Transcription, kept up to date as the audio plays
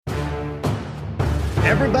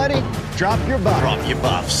Everybody, drop your buffs. Drop your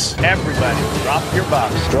buffs. Everybody, drop your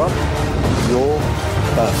buffs. Drop your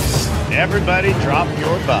buffs. Everybody, drop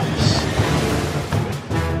your buffs.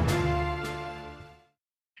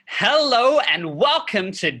 Hello and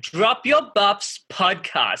welcome to Drop Your Buffs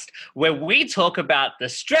podcast, where we talk about the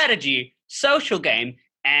strategy, social game,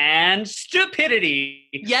 and stupidity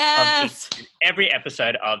Yes. of every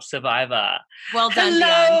episode of Survivor. Well done,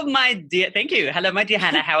 Hello, Dion. my dear. Thank you. Hello, my dear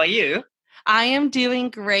Hannah. How are you? I am doing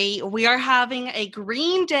great. We are having a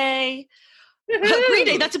Green Day. Green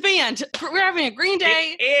Day, that's a band. We're having a Green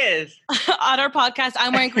Day It is. on our podcast.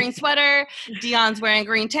 I'm wearing green sweater. Dion's wearing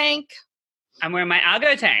green tank. I'm wearing my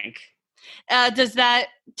Argo tank. Does that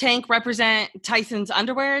tank represent Tyson's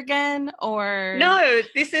underwear again? Or No,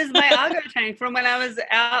 this is my Argo tank from when I was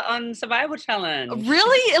out on Survival Challenge.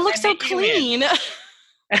 Really? It looks I so make you in. clean.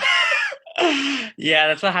 Yeah,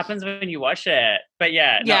 that's what happens when you watch it. But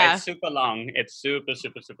yeah, Yeah. it's super long. It's super,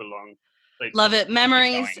 super, super long. Like, Love it.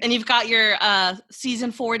 Memories. going. And you've got your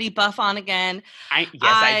season 40 buff on again. I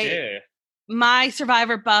do. My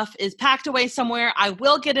Survivor buff is packed away somewhere. I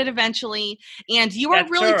will get it eventually. And you are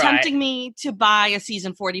That's really all right. tempting me to buy a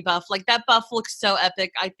season 40 buff. Like, that buff looks so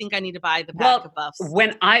epic. I think I need to buy the pack Well, of buffs.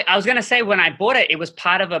 When I was going to say, when I bought it, it was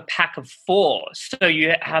part of a pack of 4. So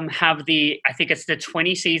you have I think it's the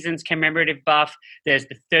 20 seasons commemorative buff. There's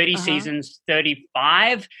the 30 seasons,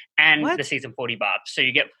 35, and What? the season 40 buff. So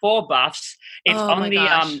you get 4 buffs. It's Oh on my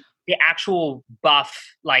gosh. the actual buff,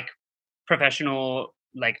 like professional,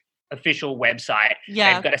 like official website.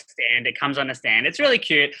 Yeah. They've got a stand. It comes on a stand. It's really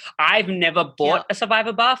cute. I've never bought a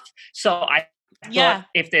Survivor buff, so I thought Yeah.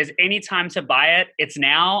 if there's any time to buy it, it's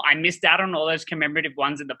now. I missed out on all those commemorative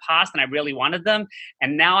ones in the past, and I really wanted them,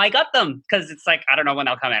 and now I got them because it's like, I don't know when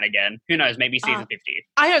they'll come out again. Who knows? Maybe season 50.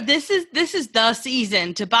 I know this is the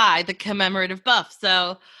season to buy the commemorative buff.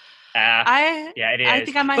 So Yeah, it is. I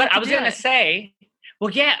think I might But have to I was do going to it. say, well,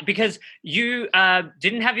 yeah, because you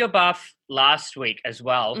didn't have your buff last week as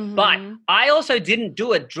well, but Mhm. I also didn't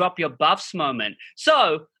do a drop your buffs moment.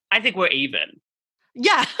 So I think we're even.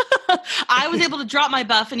 Yeah. I was able to drop my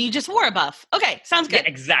buff and you just wore a buff. Okay, sounds good.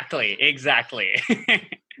 Yeah, exactly.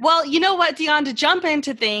 Well, you know what, Dion, to jump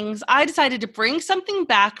into things, I decided to bring something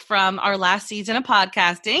back from our last season of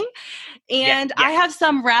podcasting. And Yeah. I have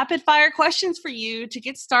some rapid fire questions for you to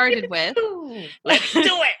get started with. Let's do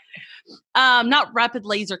it. Not rapid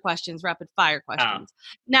laser questions, rapid fire questions.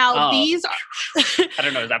 Now, Oh. these are I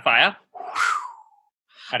don't know. Is that fire?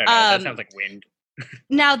 I don't know. That sounds like wind.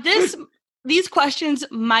 now these questions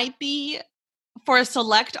might be for a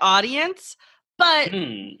select audience, but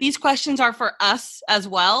these questions are for us as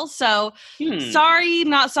well. So sorry,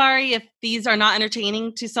 not sorry if these are not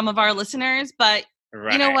entertaining to some of our listeners, but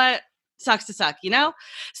you know what? Sucks to suck, you know?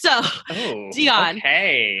 So, Oh, Dion,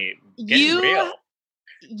 okay. Getting real.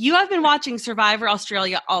 you have been watching Survivor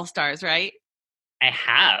Australia All-Stars, right? I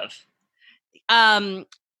have.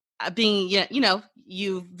 Being, you know,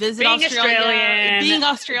 you visit Being Australia, Australian, being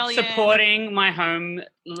Australian, supporting my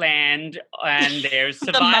homeland, and there's the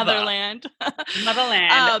Survivor. motherland.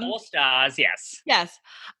 Motherland, All Stars, yes. Yes,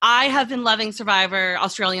 I have been loving Survivor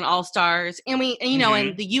Australian All Stars, and you know,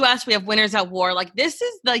 in the U.S. we have Winners at War. Like, this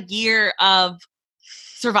is the year of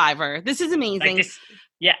Survivor. This is amazing. Like this,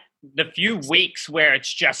 yeah, the few weeks where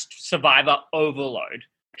it's just Survivor overload.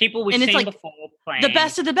 People we've And it's seen like before playing the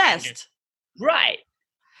best of the best. Right.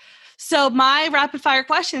 So my rapid fire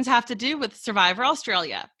questions have to do with Survivor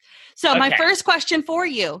Australia. So my Okay. first question for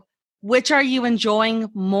you: which are you enjoying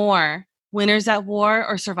more, Winners at War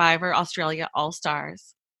or Survivor Australia All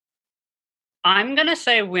Stars? I'm gonna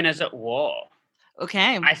say Winners at War.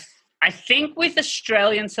 Okay. I think with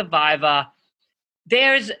Australian Survivor,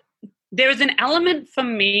 there's an element for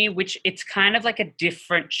me which it's kind of like a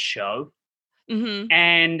different show. Mm-hmm.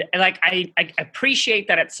 And like I appreciate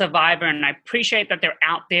that it's Survivor, and I appreciate that they're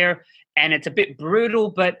out there and it's a bit brutal,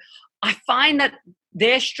 but I find that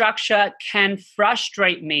their structure can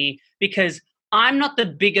frustrate me because I'm not the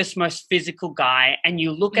biggest, most physical guy, and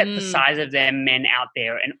you look at the size of their men out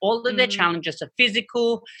there, and all of their challenges are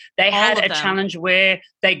physical. They had a challenge where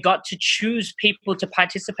they got to choose people to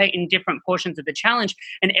participate in different portions of the challenge,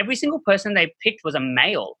 and every single person they picked was a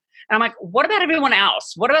male. And I'm like, what about everyone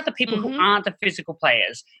else? What about the people who aren't the physical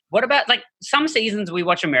players? What about, like, some seasons we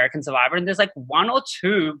watch American Survivor and there's like 1 or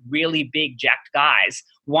 2 really big jacked guys,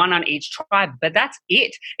 one on each tribe, but that's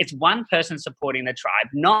it. It's one person supporting the tribe,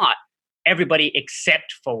 not everybody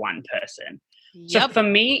except for one person. So for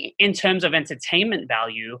me, in terms of entertainment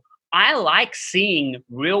value, I like seeing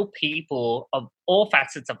real people of all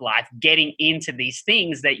facets of life getting into these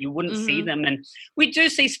things that you wouldn't see them. And we do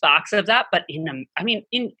see sparks of that, but in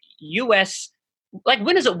US like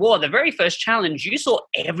Winners at War, the very first challenge, you saw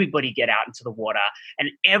everybody get out into the water and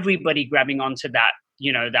everybody grabbing onto that,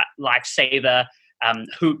 that lifesaver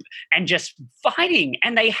hoop and just fighting.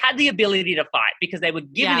 And they had the ability to fight because they were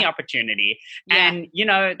given the opportunity and,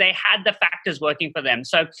 they had the factors working for them.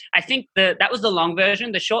 So I think that was the long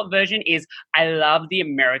version. The short version is I love the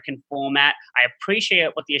American format. I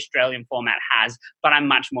appreciate what the Australian format has, but I'm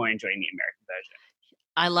much more enjoying the American version.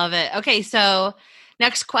 I love it. Okay, so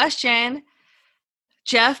next question,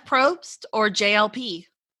 Jeff Probst or JLP?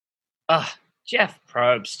 Jeff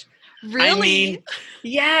Probst. Really? I mean,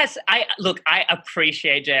 yes. I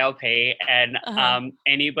appreciate JLP and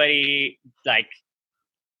anybody, like,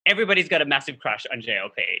 everybody's got a massive crush on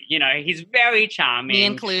JLP. He's very charming. Me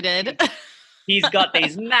included. He's got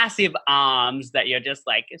these massive arms that you're just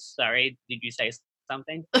like, sorry, did you say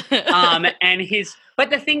something? But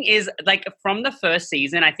the thing is, like, from the first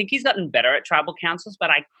season, I think he's gotten better at tribal councils, but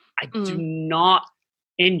I do not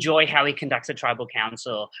enjoy how he conducts a tribal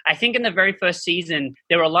council. I think in the very first season,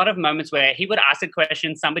 there were a lot of moments where he would ask a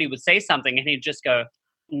question, somebody would say something, and he'd just go,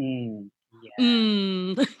 yeah. Yes.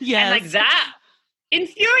 And like that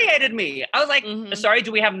infuriated me. I was like, sorry,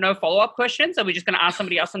 do we have no follow-up questions? Are we just going to ask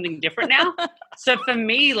somebody else something different now? So for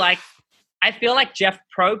me, like, I feel like Jeff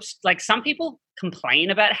Probst, like, some people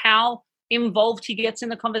complain about how involved he gets in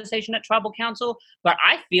the conversation at tribal council, but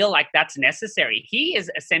I feel like that's necessary. He is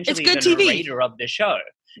essentially the narrator of the show.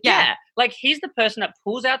 Yeah. Like, he's the person that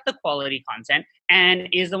pulls out the quality content and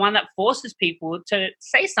is the one that forces people to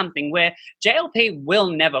say something, where JLP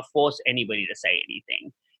will never force anybody to say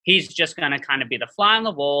anything. He's just going to kind of be the fly on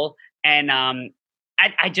the wall. And I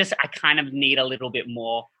kind of need a little bit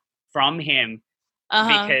more from him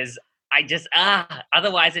because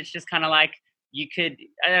otherwise it's just kind of like, I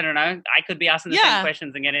don't know, I could be asking the same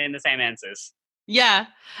questions and getting the same answers. Yeah.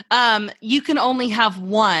 You can only have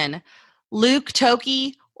one, Luke,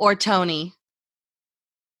 Toki, or Tony.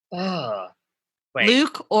 Oh, wait.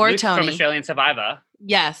 Luke or Tony? From Australian Survivor?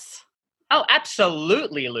 Yes. Oh,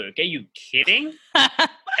 absolutely, Luke. Are you kidding?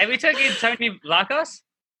 Have we taken Tony Vlachos?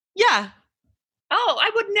 Yeah. Oh,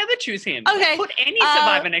 I would never choose him. Okay. Put any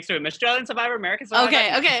Survivor next to him. Australian Survivor, American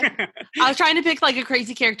Survivor. Okay. I was trying to pick like a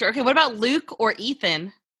crazy character. Okay, what about Luke or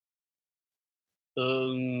Ethan?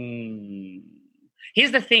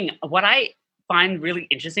 Here's the thing. What I find really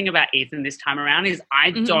interesting about Ethan this time around is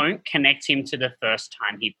I don't connect him to the first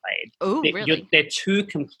time he played. Oh, really? They're two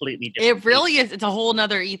completely different. It really is. It's a whole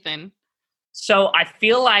nother Ethan. So I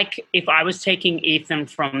feel like if I was taking Ethan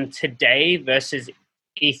from today versus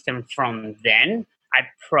Ethan from then, I'd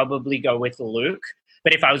probably go with Luke.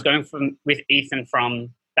 But if I was going with Ethan from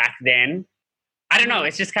back then, I don't know.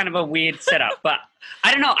 It's just kind of a weird setup. But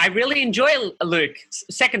I don't know. I really enjoy Luke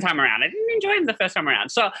second time around. I didn't enjoy him the first time around.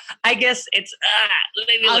 So I guess it's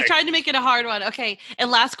maybe Luke. I was trying to make it a hard one. Okay.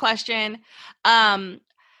 And last question. In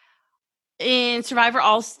Survivor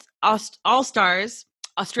All-Stars,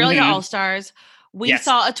 Australia All-Stars, we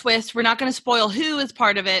saw a twist. We're not going to spoil who is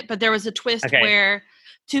part of it, but there was a twist where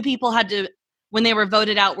two people had to, when they were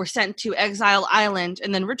voted out, were sent to Exile Island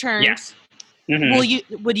and then returned. Yes.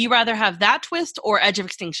 Would you rather have that twist or Edge of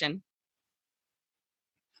Extinction?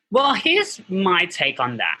 Well, here's my take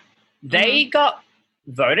on that. They got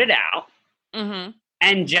voted out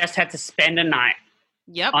and just had to spend a night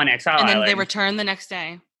on Exile Island. And then they returned the next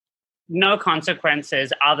day. No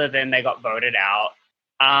consequences other than they got voted out.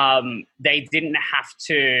 They didn't have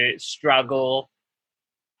to struggle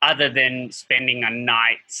other than spending a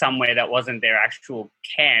night somewhere that wasn't their actual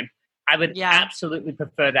camp. I would absolutely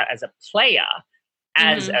prefer that as a player.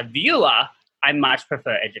 As a viewer, I much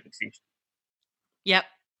prefer Edge of Extinction. Yep.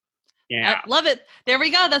 Yeah. I love it. There we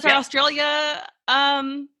go. That's our Australia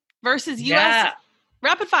versus US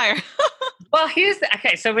rapid fire. Well,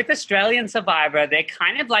 so with Australian Survivor, they're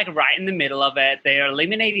kind of like right in the middle of it. They're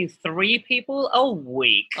eliminating 3 people a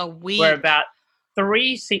week. We're about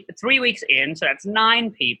 3 weeks in, so that's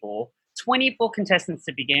 9 people, 24 contestants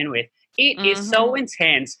to begin with. It is so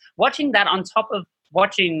intense. Watching that on top of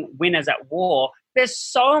watching Winners at War, there's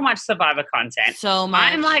so much Survivor content. So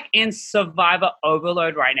much. I'm like in Survivor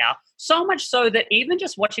overload right now. So much so that even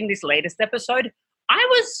just watching this latest episode, I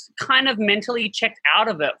was kind of mentally checked out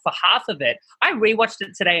of it for half of it. I rewatched it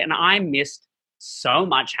today and I missed so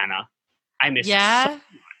much, Hannah. I missed so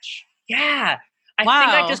much. Yeah. I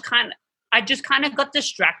think I just kind of got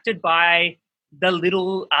distracted by the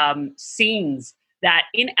little scenes that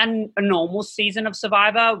in a normal season of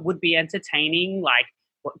Survivor would be entertaining, like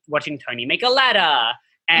watching Tony make a ladder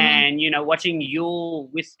and, watching Yul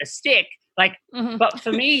with a stick. Like, but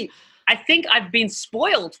for me, I think I've been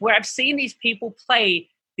spoiled where I've seen these people play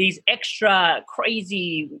these extra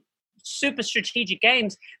crazy super strategic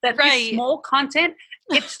games that Right. this small content,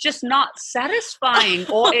 it's just not satisfying,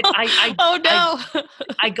 or oh no.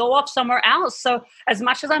 I go off somewhere else. So as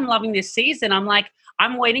much as I'm loving this season, I'm like,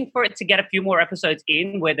 I'm waiting for it to get a few more episodes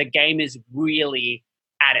in where the game is really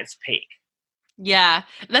at its peak. Yeah,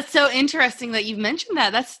 that's so interesting that you've mentioned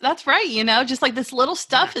that. That's right. You know, just like this little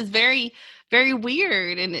stuff is very, very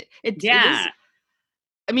weird, and it is.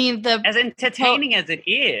 I mean, as entertaining as it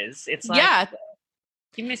is, it's like, yeah.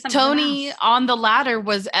 Give me something Tony else. on the ladder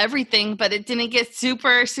was everything, but it didn't get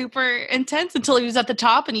super, super intense until he was at the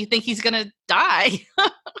top, and you think he's gonna die.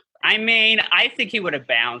 I mean, I think he would have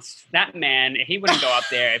bounced. That man, he wouldn't go up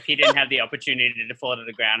there if he didn't have the opportunity to fall to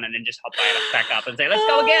the ground and then just hop back up and say, "Let's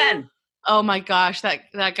go again." Oh my gosh,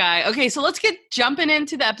 that guy. Okay, so let's get jumping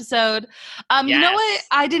into the episode. Yes. You know what?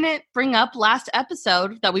 I didn't bring up last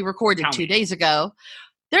episode that we recorded 2 days ago.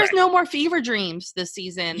 There's no more fever dreams this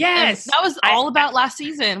season. Yes. And that was all about last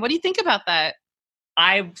season. What do you think about that?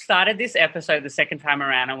 I started this episode the second time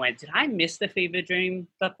around and went, did I miss the fever dream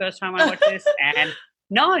the first time I watched this? And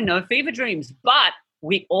no fever dreams. But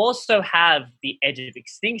we also have the Edge of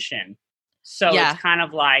Extinction. So it's kind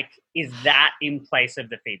of like, is that in place of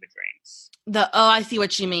the fever dreams? I see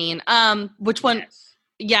what you mean. Which one? Yes.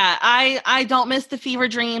 Yeah, I don't miss the fever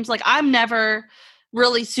dreams. Like, I'm never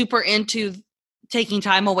really super into taking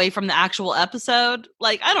time away from the actual episode.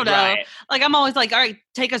 Like, I don't know. Right. Like, I'm always like, all right,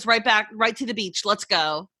 take us right to the beach. Let's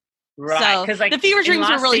go. Right. So, because like the fever dreams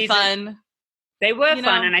were really season, fun. They were you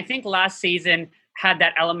fun. know? And I think last season had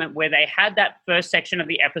that element where they had that first section of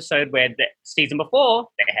the episode where the season before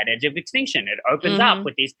they had Edge of Extinction. It opens up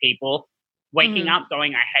with these people waking up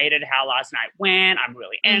going, I hated how last night went. I'm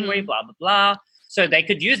really angry, blah, blah, blah. So they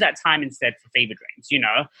could use that time instead for fever dreams, you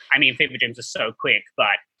know? I mean, fever dreams are so quick,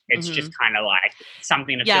 but it's just kind of like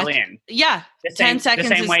something to fill in. Yeah. 10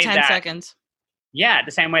 seconds is 10 seconds. Yeah.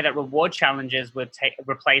 The same way that reward challenges were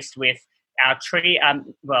replaced with our tree, I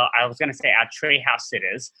was going to say our treehouse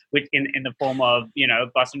sitters, which in the form of, you know,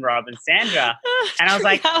 Boston Rob and Sandra. And I was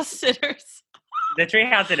like, treehouse sitters. The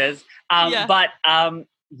treehouse sitters. But I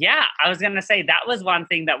was going to say that was one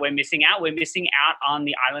thing that we're missing out. We're missing out on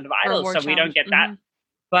the Island of Idols. Reward so we don't get that.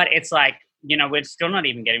 But it's like, you know, we're still not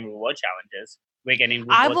even getting reward challenges. We're getting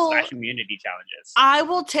reward/immunity challenges. I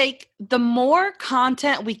will take the more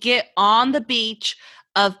content we get on the beach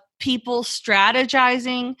of people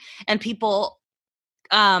strategizing and people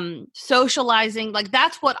socializing. Like,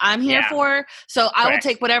 that's what I'm here for. So I will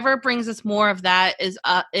take whatever brings us more of that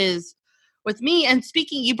is with me. And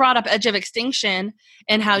speaking, you brought up Edge of Extinction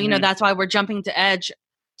and how, you know, that's why we're jumping to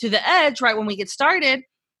the edge right when we get started.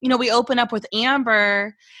 You know, we open up with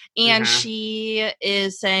Amber and she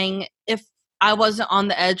is saying, if I wasn't on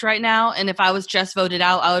the edge right now, and if I was just voted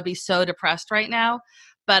out, I would be so depressed right now.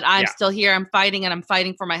 But I'm still here. I'm fighting, and I'm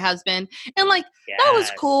fighting for my husband. And like, that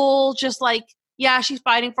was cool. Just like, yeah, she's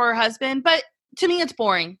fighting for her husband. But to me, it's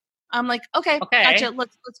boring. I'm like, okay. Gotcha.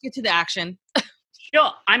 Let's get to the action.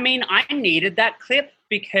 Sure. I mean, I needed that clip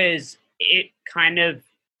because it kind of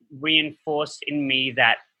reinforced in me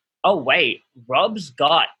that, oh, wait, Rob's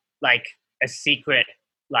got like a secret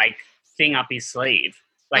like thing up his sleeve.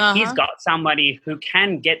 Like he's got somebody who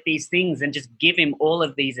can get these things and just give him all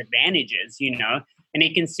of these advantages, you know, and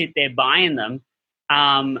he can sit there buying them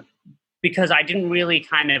because I didn't really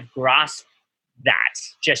kind of grasp that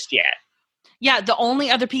just yet. Yeah, the only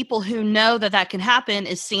other people who know that can happen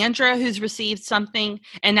is Sandra, who's received something,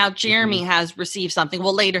 and now Jeremy has received something.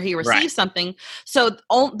 Well, later he received something. So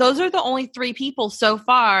those are the only 3 people so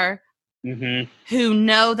far who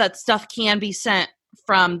know that stuff can be sent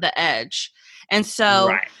from the edge. And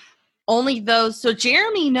so only those, so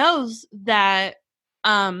Jeremy knows that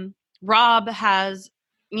Rob has,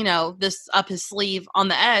 you know, this up his sleeve on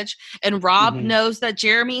the edge, and Rob knows that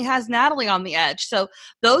Jeremy has Natalie on the edge. So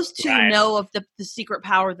those 2 know of the secret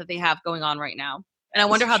power that they have going on right now. And I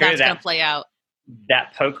wonder how that's going to play out.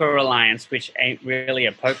 That poker alliance, which ain't really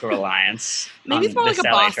a poker alliance. Maybe it's more like a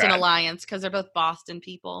Boston alliance because they're both Boston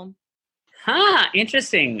people. Huh,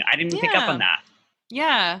 interesting. I didn't pick up on that.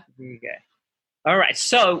 Yeah. Okay. All right.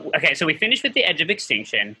 So we finished with the Edge of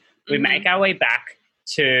Extinction. We make our way back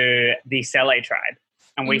to the Sele tribe,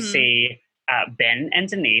 and we see Ben and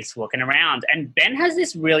Denise walking around. And Ben has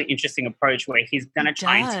this really interesting approach where he's going to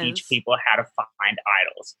try and teach people how to find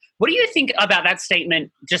idols. What do you think about that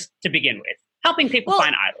statement, just to begin with? Helping people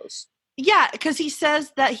find idols. Yeah, because he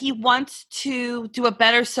says that he wants to do a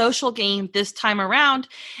better social game this time around.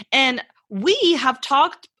 And we have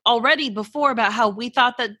talked already before about how we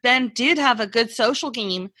thought that Ben did have a good social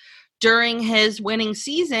game during his winning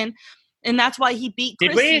season, and that's why he beat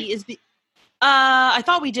Chrissy. Did we? I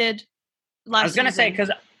thought we did last season. I was going to say,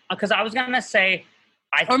 because because I was going to say,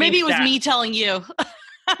 or maybe it was me telling you.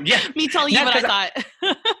 Yeah. Me telling you what I thought.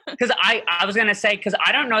 Because I was going to say, because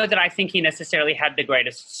I don't know that I think he necessarily had the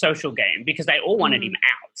greatest social game because they all wanted him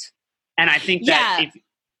out. And I think that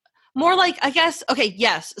more like, I guess, okay,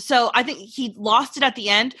 yes. So I think he lost it at the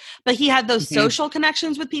end, but he had those social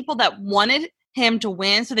connections with people that wanted him to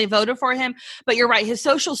win, so they voted for him. But you're right, his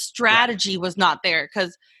social strategy was not there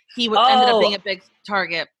because he ended up being a big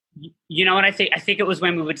target. You know what I think? I think it was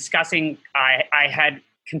when we were discussing, I had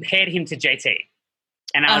compared him to JT.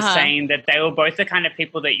 And I was saying that they were both the kind of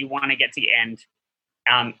people that you want to get to the end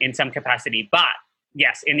in some capacity. But,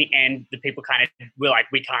 yes, in the end, the people kind of were like,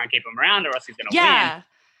 we can't keep him around or else he's going to win.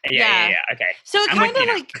 Yeah. Okay. So it kind of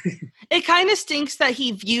like it kind of stinks that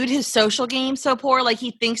he viewed his social game so poor. Like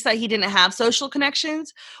he thinks that he didn't have social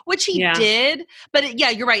connections, which he did. But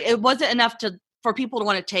you're right. It wasn't enough for people to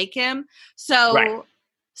want to take him. So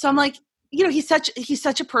I'm like, you know, he's such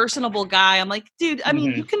a personable guy. I'm like, dude, I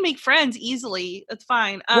mean, you can make friends easily. It's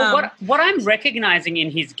fine. Well, what I'm recognizing in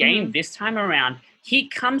his game this time around, he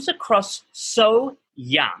comes across so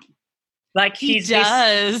young. Like he's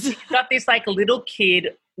got this like little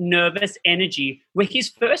kid nervous energy where his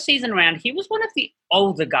first season around, he was one of the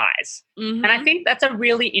older guys. And I think that's a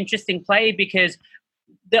really interesting play because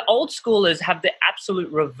the old schoolers have the absolute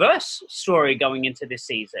reverse story going into this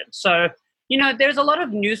season. So, you know, there's a lot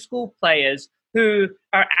of new school players who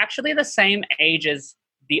are actually the same age as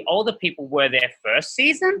the older people were their first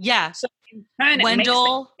season. Yeah. So in turn,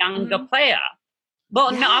 Wendell, it makes a younger player.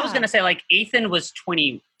 Well, no, I was going to say like Ethan was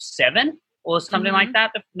 27 or something like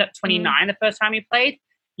that, 29 the first time he played,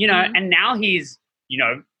 you know, and now he's, you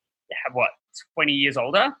know, 20 years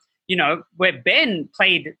older, you know, where Ben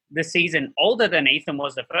played the season older than Ethan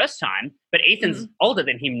was the first time, but Ethan's older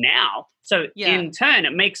than him now. So in turn,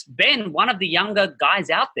 it makes Ben one of the younger guys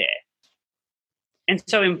out there. And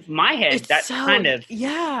so in my head,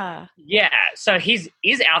 so he's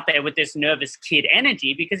out there with this nervous kid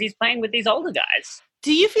energy because he's playing with these older guys.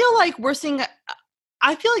 Do you feel like we're seeing,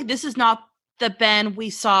 I feel like this is not the Ben we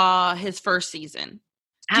saw his first season.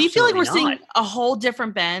 Do you feel like we're seeing a whole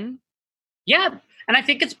different Ben? Yeah. And I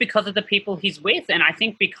think it's because of the people he's with. And I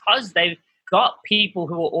think because they've got people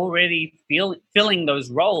who are already filling those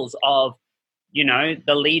roles of, you know,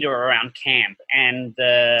 the leader around camp and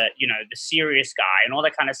the, you know, the serious guy and all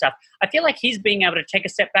that kind of stuff. I feel like he's being able to take a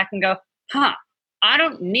step back and go, I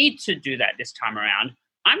don't need to do that this time around.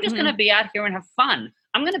 I'm just going to be out here and have fun.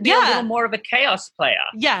 I'm going to be a little more of a chaos player.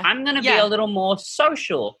 Yeah. I'm going to be a little more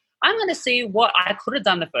social. I'm going to see what I could have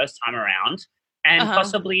done the first time around and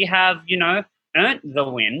possibly have, you know, earned the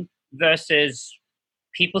win versus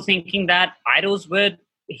people thinking that idols were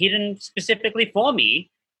hidden specifically for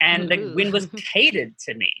me and the win was catered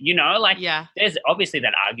to me, you know, like there's obviously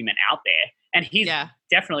that argument out there and he's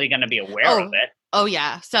definitely going to be aware of it. Oh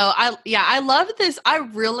yeah. So I love this. I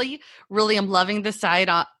really, really am loving the side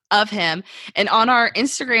of him. And on our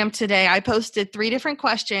Instagram today, I posted 3 different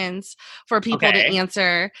questions for people to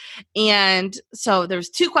answer. And so there's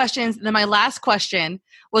 2 questions. And then my last question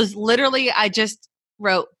was literally, I just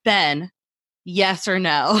wrote, Ben, yes or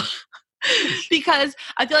no? Because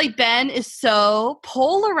I feel like Ben is so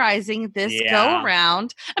polarizing this go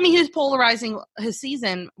around. I mean, he was polarizing his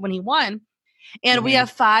season when he won. And we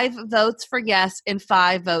have 5 votes for yes and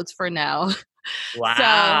 5 votes for no.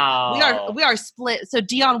 Wow. So we are split. So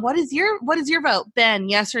Dion, what is your vote? Ben,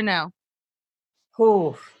 yes or no?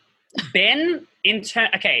 Ben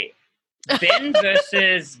Ben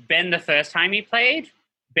versus Ben the first time he played.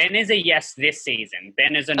 Ben is a yes this season.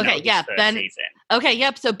 Ben is a no this first season. Okay,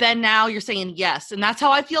 yep. So Ben, now you're saying yes, and that's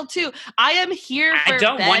how I feel too. I am here for Ben. I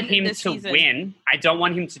don't want him to season. win. I don't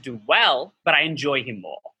want him to do well, but I enjoy him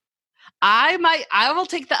more. I will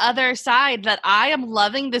take the other side that I am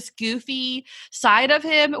loving this goofy side of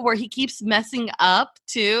him where he keeps messing up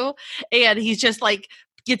too. And he's just like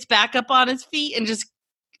gets back up on his feet and just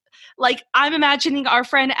like, I'm imagining our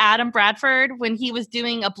friend Adam Bradford when he was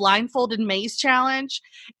doing a blindfolded maze challenge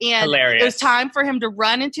and Hilarious. It was time for him to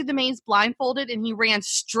run into the maze blindfolded and he ran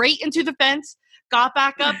straight into the fence, got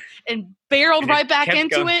back up and barreled right back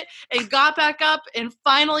into it and got back up and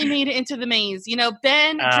finally made it into the maze. You know,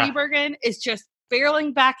 Ben Driebergen is just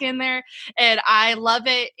barreling back in there and I love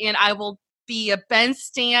it and I will be a Ben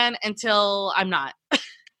stan until I'm not.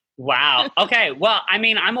 Wow. Okay. Well, I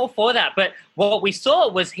mean, I'm all for that. But what we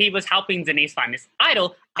saw was he was helping Denise find this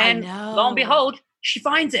idol and lo and behold, she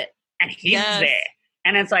finds it and he's there.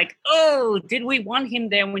 And it's like, oh, did we want him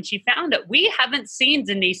there when she found it? We haven't seen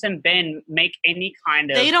Denise and Ben make any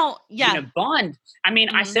kind of bond. I mean,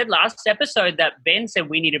 I said last episode that Ben said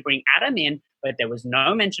we need to bring Adam in, but there was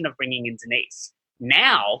no mention of bringing in Denise.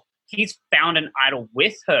 Now he's found an idol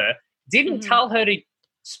with her, didn't tell her to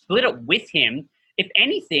split it with him. If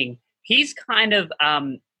anything, he's kind of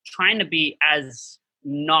trying to be as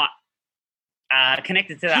not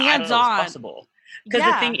connected to that idol as possible. Because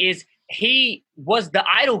the thing is, he was the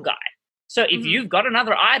idol guy. So if you've got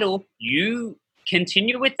another idol, you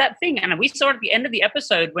continue with that thing. And we saw at the end of the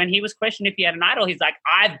episode when he was questioned if he had an idol, he's like,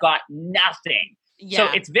 I've got nothing. So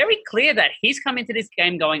it's very clear that he's come into this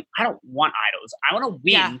game going, I don't want idols. I want to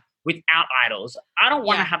win without idols. I don't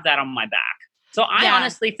want to have that on my back. So I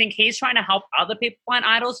honestly think he's trying to help other people find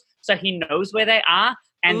idols so he knows where they are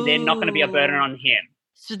and they're not going to be a burden on him.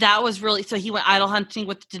 So that was really, so he went idol hunting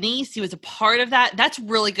with Denise. He was a part of that. That's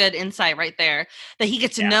really good insight right there, that he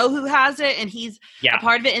gets to know who has it and he's a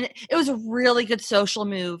part of it. And it was a really good social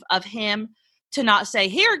move of him to not say,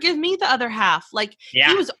 here, give me the other half. Like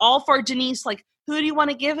he was all for Denise. Like, who do you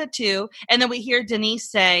want to give it to? And then we hear Denise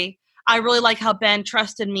say, I really like how Ben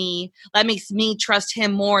trusted me. That makes me trust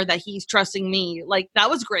him more, that he's trusting me. Like, that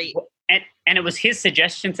was great. And it was his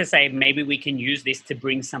suggestion to say, maybe we can use this to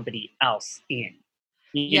bring somebody else in.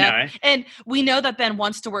 You know? And we know that Ben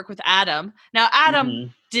wants to work with Adam. Now,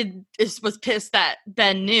 Adam was pissed that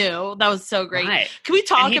Ben knew. That was so great. Right. Can we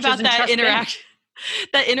talk about that interaction?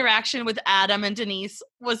 That interaction with Adam and Denise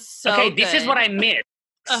was so good. This is what I missed.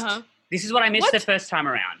 This is what I missed the first time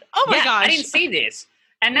around. Oh my gosh. I didn't see this.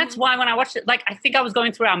 And that's why when I watched it, like, I think I was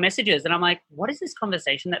going through our messages and I'm like, what is this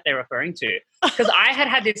conversation that they're referring to? Because I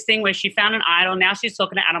had this thing where she found an idol. Now she's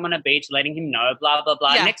talking to Adam on a beach, letting him know, blah, blah,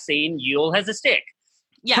 blah. Next scene, Yul has a stick.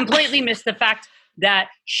 Completely missed the fact that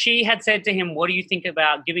she had said to him, what do you think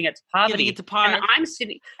about giving it to Parvati?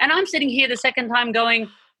 And I'm sitting here the second time going,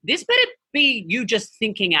 this better be you just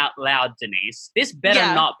thinking out loud, Denise. This better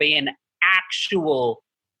not be an actual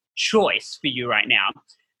choice for you right now.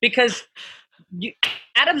 Because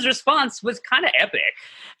Adam's response was kind of epic.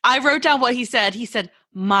 I wrote down what he said. He said,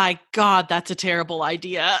 my God, that's a terrible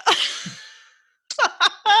idea.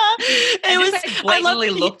 I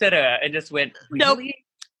blatantly looked at her and just went, really? No.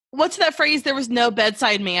 What's that phrase? There was no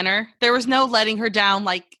bedside manner. There was no letting her down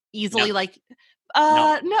like easily. No. Like,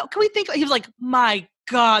 no. Can we think? He was like, my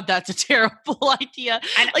God, that's a terrible idea.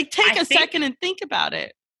 And like, take a second and think about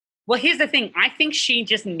it. Well, here's the thing. I think she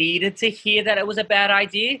just needed to hear that it was a bad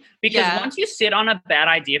idea because once you sit on a bad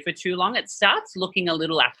idea for too long, it starts looking a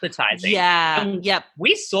little appetizing.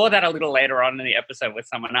 We saw that a little later on in the episode with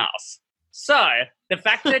someone else. So the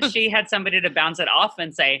fact that she had somebody to bounce it off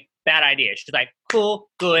and say, bad idea. She's like, cool,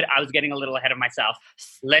 good. I was getting a little ahead of myself.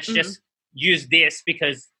 Let's just use this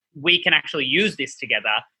because we can actually use this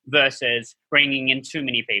together versus bringing in too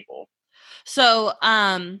many people. So,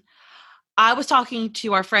 I was talking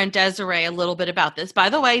to our friend Desiree a little bit about this. By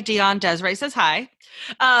the way, Dion, Desiree says hi.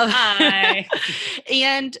 Hi.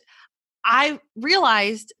 And I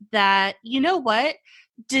realized that, you know what?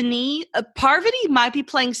 Denise, Parvati might be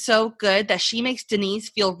playing so good that she makes Denise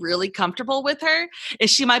feel really comfortable with her. And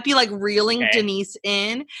she might be like reeling Denise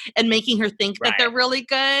in and making her think that they're really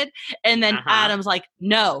good. And then Adam's like,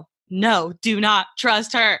 no, do not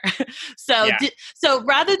trust her. So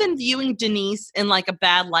rather than viewing Denise in like a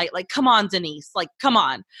bad light, like, come on, Denise, like, come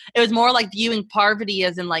on. It was more like viewing Parvati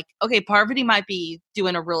as in like, okay, Parvati might be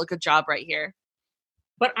doing a really good job right here.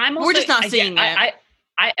 But we're just not seeing it.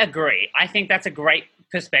 I agree. I think that's a great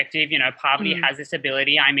perspective. You know, Parvati has this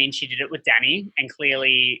ability. I mean, she did it with Danny and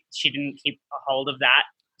clearly she didn't keep a hold of that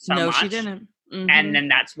so much. No, she didn't. And then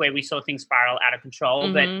that's where we saw things spiral out of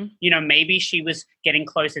control. But, you know, maybe she was getting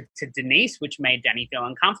closer to Denise, which made Danny feel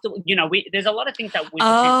uncomfortable. You know, there's a lot of things that we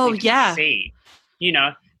can see, you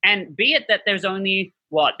know, and be it that there was only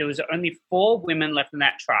 4 women left in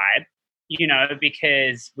that tribe, you know,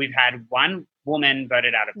 because we've had one woman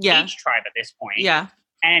voted out of each tribe at this point. Yeah.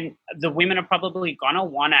 And the women are probably going to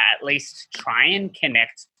want to at least try and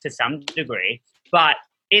connect to some degree. But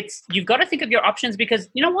you've got to think of your options because,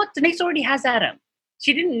 you know what? Denise already has Adam.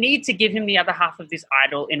 She didn't need to give him the other half of this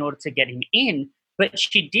idol in order to get him in, but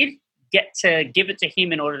she did get to give it to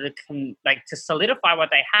him in order to solidify what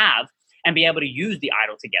they have and be able to use the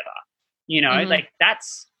idol together. You know, like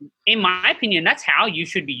that's, in my opinion, that's how you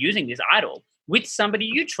should be using this idol with somebody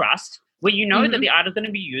you trust, where you know that the idol is going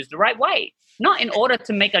to be used the right way, not in order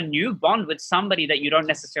to make a new bond with somebody that you don't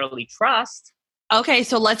necessarily trust. Okay,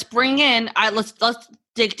 so let's bring in. Let's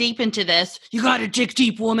dig deep into this. You got to dig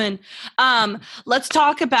deep, woman. Let's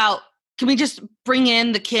talk about. Can we just bring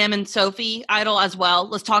in the Kim and Sophie idol as well?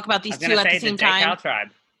 Let's talk about these two at the same time. Tribe.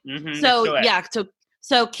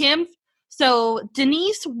 So Kim. So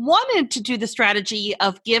Denise wanted to do the strategy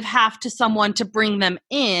of give half to someone to bring them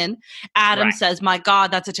in. Adam says, my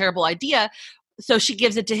God, that's a terrible idea. so she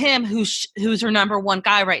gives it to him, who's her number one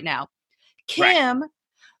guy right now. Kim,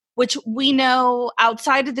 which we know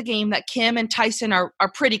outside of the game that Kim and Tyson are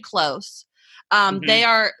pretty close.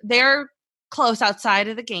 They're close outside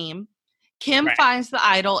of the game. Kim finds the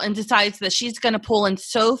idol and decides that she's going to pull in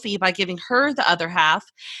Sophie by giving her the other half.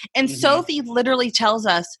 And Sophie literally tells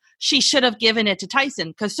us she should have given it to Tyson,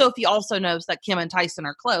 because Sophie also knows that Kim and Tyson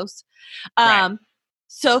are close.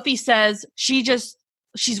 Sophie says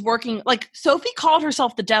she's working, like, Sophie called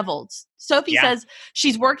herself the devil. Sophie says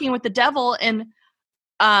she's working with the devil and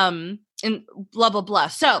blah, blah, blah.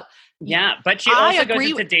 So yeah, but she also goes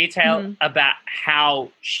into detail about how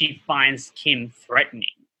she finds Kim threatening.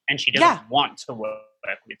 And she doesn't want to work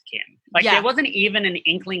with Kim. Like, there wasn't even an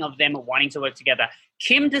inkling of them wanting to work together.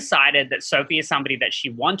 Kim decided that Sophie is somebody that she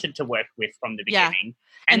wanted to work with from the beginning.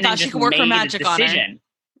 And thought she could work her magic on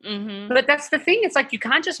her. But that's the thing. It's like, you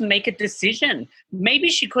can't just make a decision. Maybe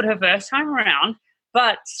she could her first time around,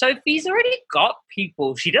 but Sophie's already got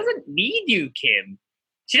people. She doesn't need you, Kim.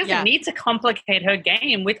 She doesn't need to complicate her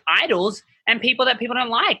game with idols and people that people don't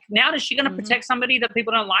like. Now, is she going to protect somebody that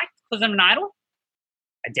people don't like because of an idol?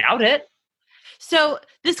 I doubt it. So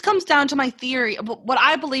this comes down to my theory. What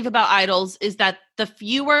I believe about idols is that the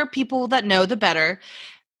fewer people that know, the better.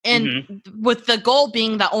 And with the goal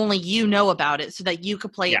being that only you know about it, so that you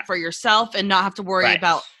could play it for yourself and not have to worry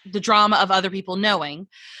about the drama of other people knowing.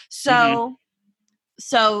 So,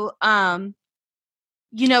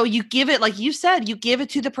 you know, you give it, like you said, you give it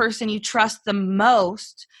to the person you trust the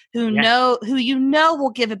most, who you know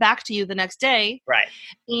will give it back to you the next day. Right.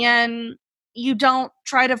 And you don't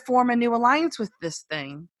try to form a new alliance with this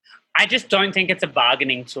thing. I just don't think it's a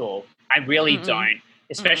bargaining tool. I really don't.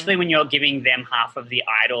 Especially when you're giving them half of the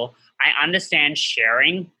idol. I understand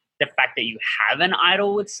sharing the fact that you have an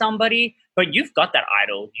idol with somebody, but you've got that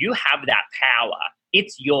idol. You have that power.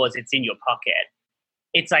 It's yours. It's in your pocket.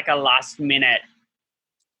 It's like a last minute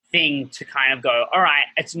thing to kind of go, all right,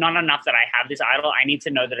 it's not enough that I have this idol. I need to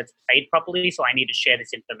know that it's played properly, so I need to share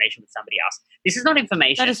this information with somebody else. This is not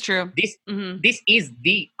information. That is true. This is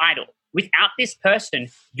the idol. Without this person,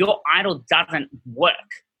 your idol doesn't work.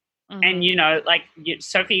 And, you know, like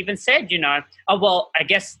Sophie even said, you know, oh, well, I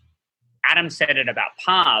guess Adam said it about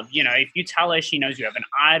Pav. You know, if you tell her she knows you have an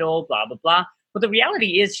idol, blah, blah, blah. But the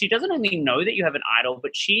reality is she doesn't only know that you have an idol,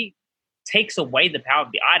 but she takes away the power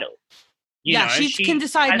of the idol. You know, she can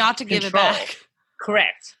decide not to give it back.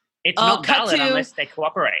 Correct. It's not valid unless they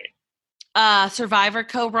cooperate. Survivor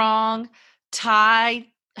go wrong. Ty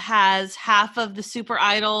has half of the super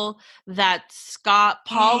idol that Scott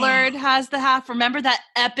Pollard has the half. Remember that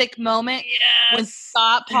epic moment when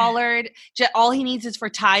Scott Pollard, all he needs is for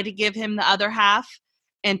Ty to give him the other half,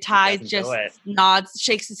 and Ty just nods,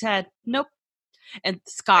 shakes his head. Nope. And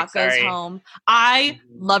Scott goes home. I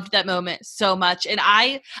loved that moment so much. And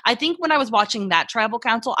I think when I was watching that tribal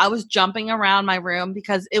council, I was jumping around my room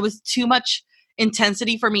because it was too much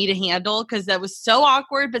intensity for me to handle, because that was so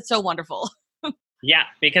awkward but so wonderful. Yeah,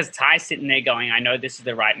 because Ty's sitting there going, I know this is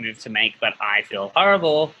the right move to make, but I feel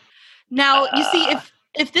horrible. Now, you see,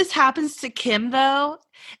 if this happens to Kim, though,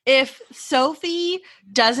 if Sophie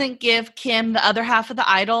doesn't give Kim the other half of the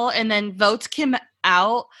idol and then votes Kim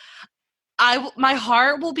out, my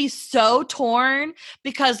heart will be so torn,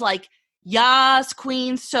 because, like, yes,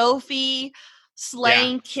 Queen Sophie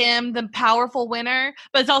slaying Kim, the powerful winner,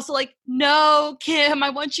 but it's also like, no, Kim,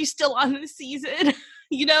 I want you still on the season.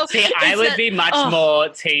 You know, see, I would be much more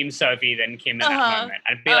Team Sophie than Kim in that moment.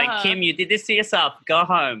 I'd be like, Kim, you did this to yourself. Go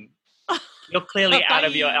home. You're clearly out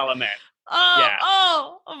of your element.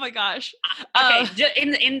 Oh my gosh. Okay,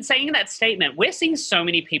 in saying that statement, we're seeing so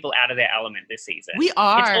many people out of their element this season. We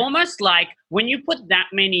are. It's almost like when you put that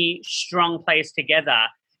many strong players together,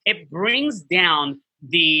 it brings down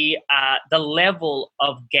the level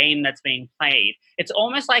of game that's being played. It's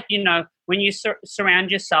almost like, you know, when you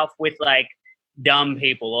surround yourself with, like, dumb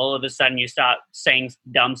people, all of a sudden you start saying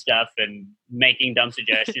dumb stuff and making dumb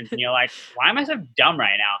suggestions, and you're like, why am I so dumb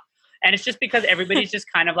right now? And it's just because everybody's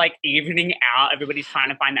just kind of like evening out. Everybody's trying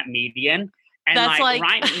to find that median. And that's like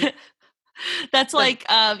that's like,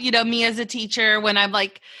 you know, me as a teacher, when I'm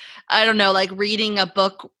like, I don't know, like reading a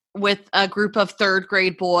book with a group of third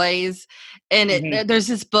grade boys, and there's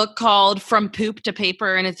this book called From Poop to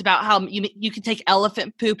Paper, and it's about how you can take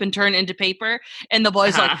elephant poop and turn it into paper, and the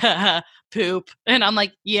boys like, poop, and I'm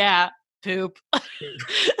like, yeah, poop.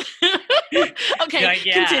 Okay, like,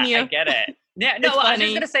 continue. I get it. Yeah, no, I was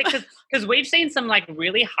just gonna say, because we've seen some, like,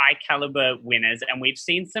 really high caliber winners, and we've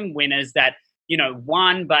seen some winners that,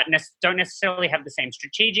 won, but don't necessarily have the same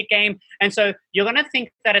strategic game. And so you're going to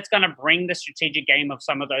think that it's going to bring the strategic game of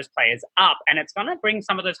some of those players up, and it's going to bring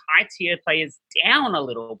some of those high-tier players down a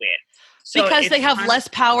little bit. So because they have less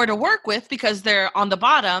power to work with because they're on the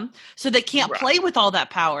bottom, so they can't play with all that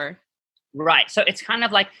power. Right. So it's kind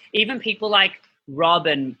of like even people like Rob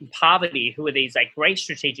and Parvati, who are these like great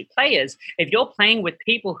strategic players, if you're playing with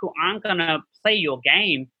people who aren't going to play your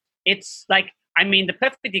game, it's like, I mean, the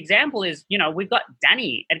perfect example is, we've got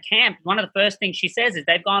Danny at camp. One of the first things she says is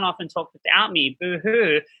they've gone off and talked without me,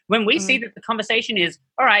 boo-hoo. When we see that the conversation is,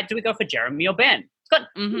 all right, do we go for Jeremy or Ben? It's got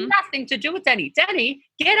nothing to do with Danny. Danny,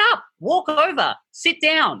 get up, walk over, sit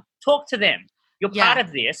down, talk to them. You're part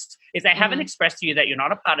of this. If they haven't expressed to you that you're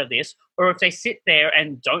not a part of this, or if they sit there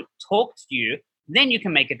and don't talk to you, then you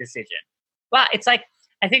can make a decision. But it's like,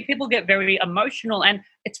 I think people get very emotional, and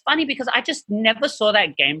it's funny because I just never saw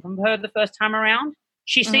that game from her the first time around.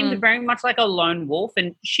 She seemed very much like a lone wolf,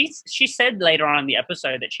 and she said later on in the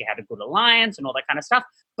episode that she had a good alliance and all that kind of stuff,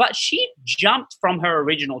 but she jumped from her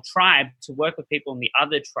original tribe to work with people in the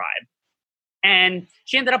other tribe, and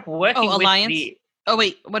she ended up working with alliance? the... Oh,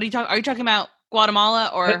 wait, what are you talking? Are you talking about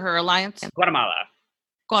Guatemala or her alliance? Guatemala.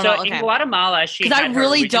 So in Guatemala, she because I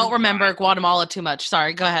really don't remember tribe. Guatemala too much.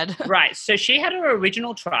 Sorry, go ahead. Right. So she had her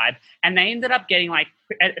original tribe, and they ended up getting like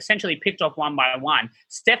essentially picked off one by one.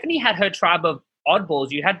 Stephanie had her tribe of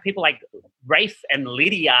oddballs. You had people like Rafe and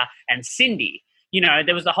Lydia and Cindy.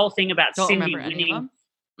 There was the whole thing about Cindy winning.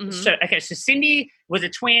 So Cindy was a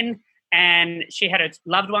twin, and she had a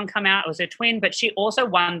loved one come out. It was her twin, but she also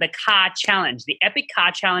won the car challenge, the epic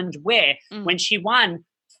car challenge, where when she won,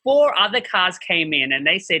 4 other cars came in, and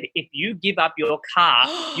they said, if you give up your car,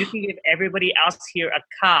 you can give everybody else here a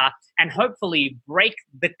car and hopefully break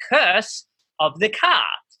the curse of the car.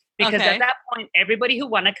 Because at that point, everybody who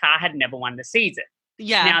won a car had never won the season.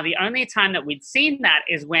 Yeah. Now, the only time that we'd seen that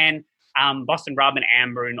is when Boston Rob and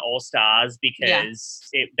Amber in All Stars, because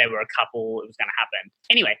they were a couple, it was going to happen.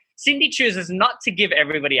 Anyway, Cindy chooses not to give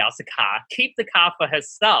everybody else a car, keep the car for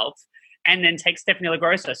herself, and then take Stephanie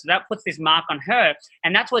LaGrossa. So that puts this mark on her.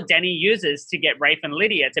 And that's what Danny uses to get Rafe and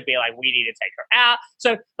Lydia to be like, we need to take her out.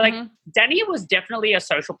 So like Danny was definitely a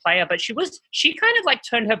social player, but she kind of like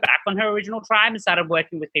turned her back on her original tribe and started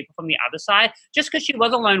working with people from the other side just because she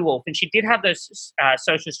was a lone wolf, and she did have those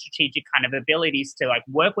social strategic kind of abilities to like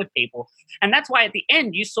work with people. And that's why at the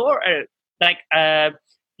end you saw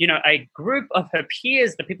a group of her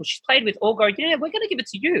peers, the people she's played with, all go, yeah, we're going to give it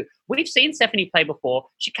to you. We've seen Stephanie play before.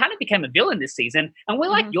 She kind of became a villain this season, and we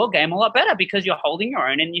like your game a lot better because you're holding your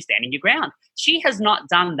own and you're standing your ground. She has not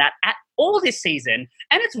done that at all this season,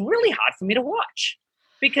 and it's really hard for me to watch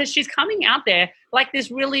because she's coming out there like this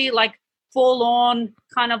really like forlorn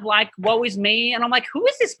kind of like, woe is me. And I'm like, who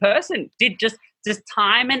is this person? Does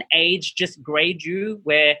time and age just grade you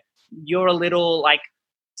where you're a little like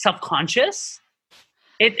self-conscious?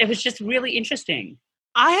 It was just really interesting.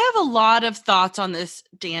 I have a lot of thoughts on this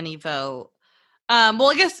Danny vote.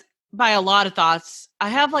 Well, I guess by a lot of thoughts, I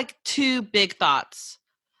have like 2 big thoughts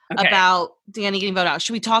about Danny getting voted out.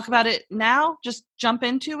 Should we talk about it now? Just jump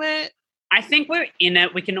into it? I think we're in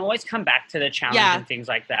it. We can always come back to the challenge and things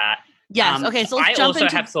like that. Yes. Okay. So let's jump into. I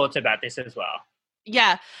also have thoughts about this as well.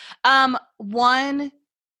 Yeah. One,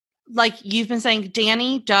 like you've been saying,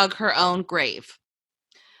 Danny dug her own grave.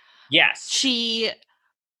 Yes. She,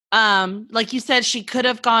 like you said, she could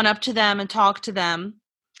have gone up to them and talked to them.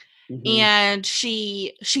 And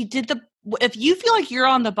she did if you feel like you're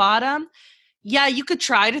on the bottom, yeah, you could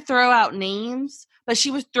try to throw out names, but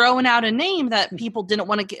she was throwing out a name that people didn't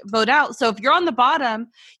want to vote out. So if you're on the bottom,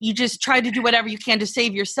 you just try to do whatever you can to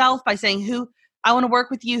save yourself by saying, I want to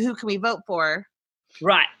work with you. Who can we vote for?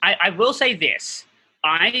 Right. I will say this.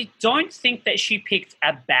 I don't think that she picked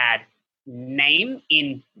a bad name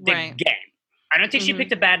in the game. I don't think she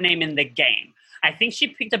picked a bad name in the game. I think she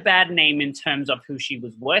picked a bad name in terms of who she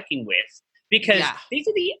was working with, because these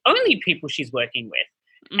are the only people she's working with.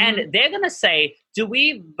 And they're going to say, do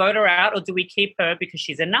we vote her out or do we keep her because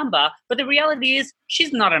she's a number? But the reality is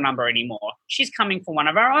she's not a number anymore. She's coming for one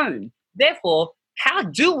of our own. Therefore, how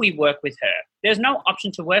do we work with her? There's no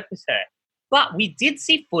option to work with her. But we did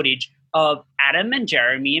see footage of Adam and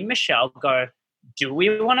Jeremy and Michelle go, do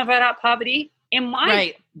we want to vote out Parvati? In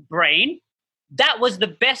my brain, that was the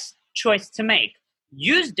best choice to make.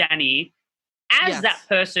 Use Danny as that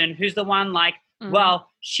person who's the one like, well,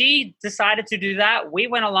 she decided to do that. We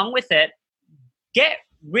went along with it. Get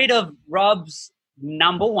rid of Rob's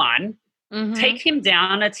number one. Take him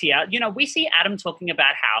down a tier. You know, we see Adam talking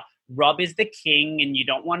about how Rob is the king and you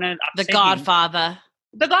don't want to upset the Godfather.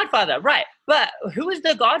 The Godfather, right. But who is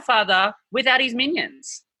the Godfather without his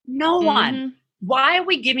minions? No one. Why are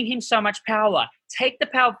we giving him so much power? Take the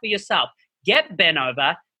power for yourself. Get Ben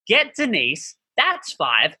over. Get Denise. That's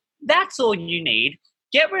 5. That's all you need.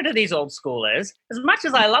 Get rid of these old schoolers. As much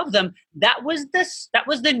as I love them, that was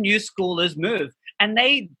the new schoolers move, and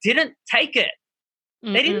they didn't take it.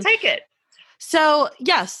 They didn't take it. So,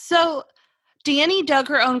 yes. So Danny dug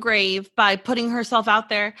her own grave by putting herself out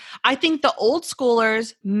there. I think the old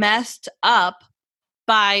schoolers messed up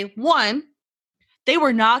by, one, they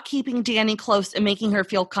were not keeping Danny close and making her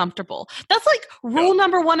feel comfortable. That's like rule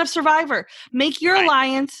number 1 of Survivor. Make your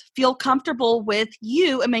alliance feel comfortable with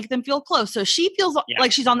you and make them feel close. So she feels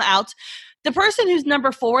like she's on the outs. The person who's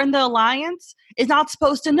number 4 in the alliance is not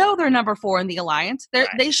supposed to know they're number 4 in the alliance.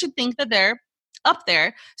 They should think that they're up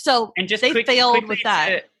there. So and just they failed with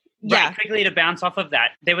that. Quickly to bounce off of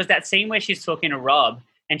that, there was that scene where she's talking to Rob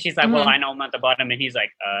and she's like, well, I know I'm at the bottom. And he's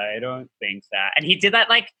like, I don't think that. And he did that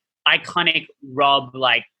like iconic Rob,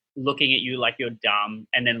 like looking at you like you're dumb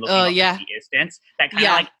and then looking off in the distance. That kind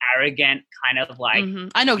of like arrogant kind of like,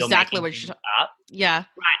 I know exactly what you're up. Yeah.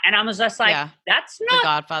 Right. And I was just like, that's not the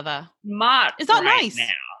Godfather. Smart. It's not nice. Now.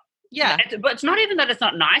 Yeah. But it's not even that it's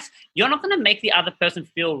not nice. You're not going to make the other person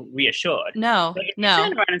feel reassured. No. Like, if you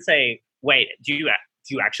turn around and say, wait, do you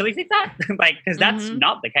actually think that? Like, because that's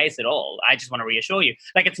not the case at all. I just want to reassure you.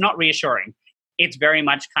 Like, it's not reassuring. It's very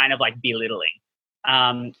much kind of like belittling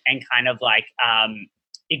and kind of like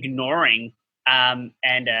ignoring and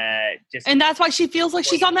that's why she feels like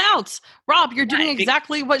she's on the outs. Rob, you're doing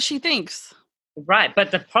exactly what she thinks. Right.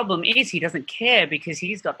 But the problem is he doesn't care because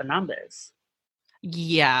he's got the numbers.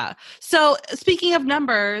 Yeah. So speaking of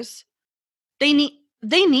numbers, they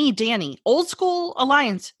need Danny. Old School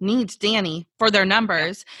Alliance needs Danny for their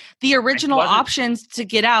numbers. The original options to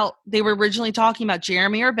get out, they were originally talking about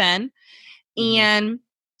Jeremy or Ben, and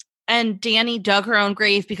Danny dug her own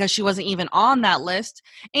grave because she wasn't even on that list.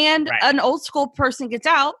 And an Old School person gets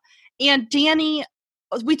out, and Danny.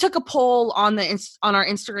 We took a poll on our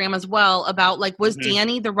Instagram as well about like, was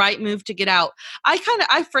Danny the right move to get out?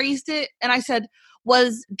 I phrased it and I said,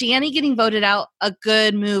 was Danny getting voted out a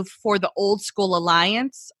good move for the Old School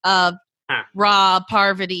Alliance of Rob,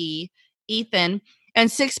 Parvati, Ethan?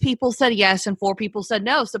 And 6 people said yes and 4 people said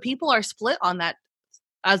no. So people are split on that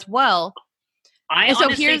as well. I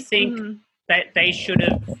honestly think that they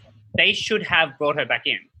should have brought her back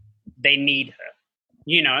in. They need her.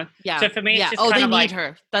 You know? Yeah. So for me, it's just kind of they like, need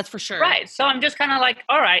her. That's for sure. Right. So I'm just kind of like,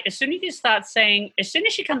 all right, as soon as you start saying, as soon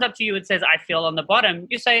as she comes up to you and says, I feel on the bottom,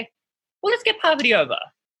 you say, well, let's get Parvati over.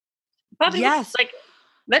 Parvati,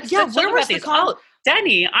 let's talk about this.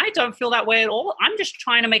 Danny, I don't feel that way at all. I'm just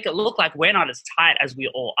trying to make it look like we're not as tight as we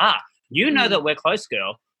all are. You know that we're close,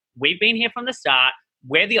 girl. We've been here from the start.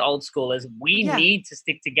 We're the old schoolers. We need to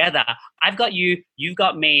stick together. I've got you. You've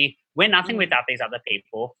got me. We're nothing without these other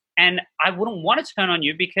people. And I wouldn't want to turn on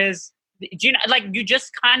you because, you know, like you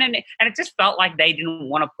just kind of, and it just felt like they didn't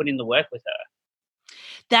want to put in the work with her.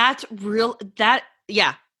 That's real.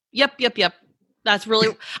 Yep. That's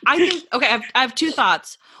really, I think, okay, I have 2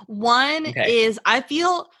 thoughts. One is I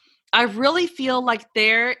really feel like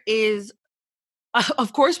there is,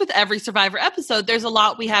 of course, with every Survivor episode, there's a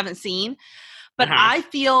lot we haven't seen, but I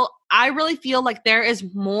really feel like there is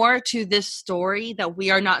more to this story that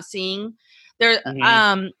we are not seeing. There,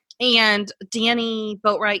 and Danny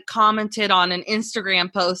Boatwright commented on an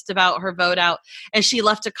Instagram post about her vote out, and she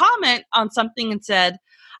left a comment on something and said,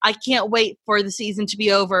 I can't wait for the season to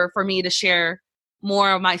be over for me to share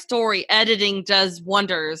more of my story. Editing does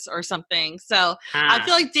wonders or something. So I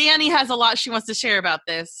feel like Danny has a lot she wants to share about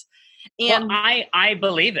this. And well, I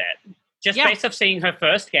believe it. Just based off seeing her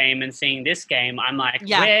first game and seeing this game, I'm like,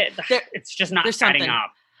 it's just not adding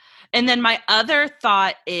up. And then my other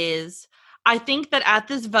thought is, I think that at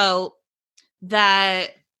this vote that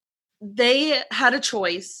they had a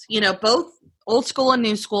choice, you know, both Old School and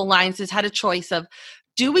New School alliances had a choice of,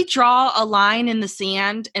 do we draw a line in the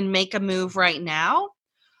sand and make a move right now?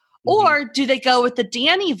 Or do they go with the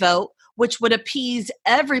Danny vote, which would appease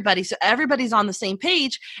everybody, so everybody's on the same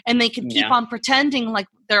page, and they could keep on pretending like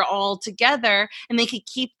they're all together, and they could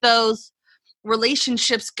keep those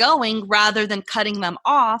relationships going rather than cutting them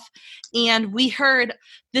off. And we heard,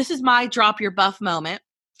 this is my drop your buff moment,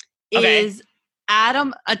 is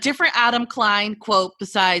a different Adam Klein quote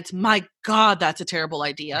besides, my God, that's a terrible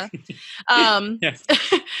idea.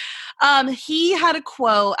 He had a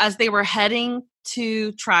quote as they were heading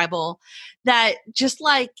to Tribal that just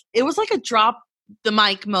like, it was like a drop the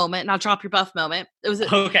mic moment, not drop your buff moment. It was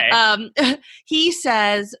he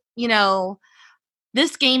says, you know,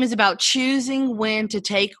 this game is about choosing when to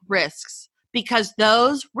take risks because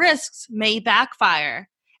those risks may backfire.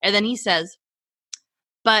 And then he says,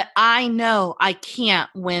 but I know I can't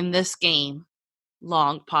win this game.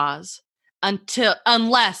 Long pause.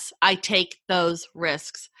 Unless I take those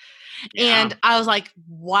risks. Yeah. And I was like,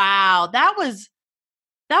 wow, that's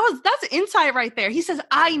insight right there. He says,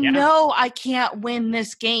 I know I can't win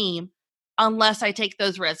this game unless I take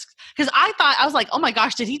those risks. Because I was like, oh my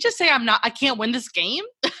gosh, did he just say I can't win this game?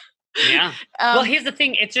 Yeah. Well, here's the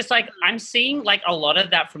thing. It's just like, I'm seeing like a lot of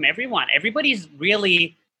that from everyone. Everybody's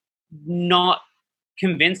really not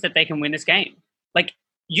convinced that they can win this game. Like,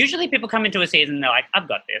 usually people come into a season and they're like, I've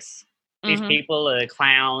got this. These people are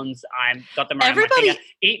clowns. I've got them around Everybody my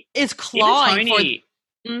finger. is clawing Tony,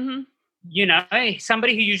 for... you know,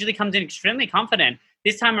 somebody who usually comes in extremely confident,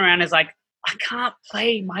 this time around is like, I can't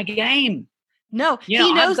play my game. No,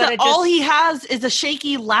 he knows that all he has is a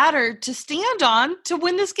shaky ladder to stand on to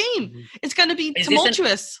win this game. It's going to be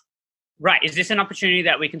tumultuous. Right. Is this an opportunity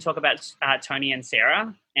that we can talk about Tony and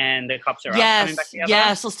Sarah and the Cops Are Us coming back together?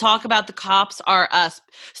 Yes, let's talk about the Cops Are Us.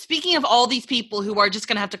 Speaking of all these people who are just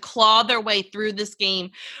going to have to claw their way through this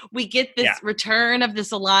game, we get this return of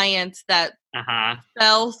this alliance that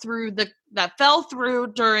fell through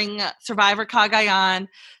during Survivor Cagayan.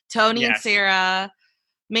 Tony and Sarah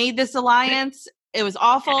made this alliance. It was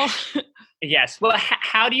awful. Yes. Well,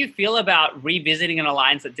 how do you feel about revisiting an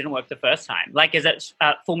alliance that didn't work the first time? Like, is it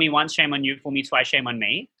fool me once, shame on you, fool me twice, shame on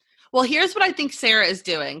me? Well, here's what I think Sarah is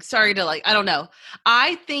doing. Sorry to I don't know.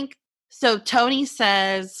 I think, so Tony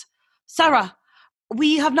says, Sarah,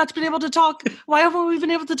 we have not been able to talk. Why haven't we been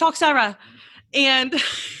able to talk, Sarah? And do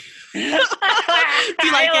you like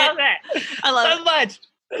I love it. I love so much.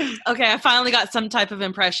 Okay, I finally got some type of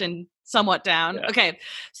impression somewhat down. Yeah. Okay,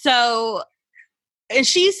 so... And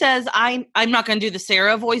she says, I'm not going to do the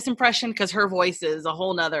Sarah voice impression because her voice is a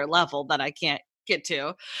whole nother level that I can't get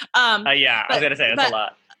to. I was going to say, that's a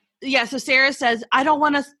lot. Yeah, so Sarah says, I don't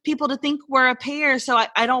want people to think we're a pair, so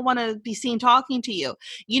I don't want to be seen talking to you.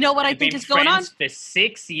 You know what I think is going on? For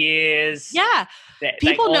 6 years. Yeah.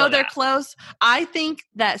 People know they're close. I think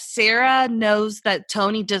that Sarah knows that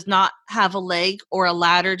Tony does not have a leg or a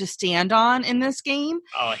ladder to stand on in this game.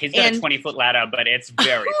 Oh, he's got a 20-foot ladder, but it's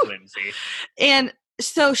very flimsy. And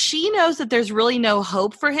so she knows that there's really no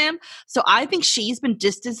hope for him. So I think she's been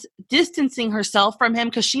distancing herself from him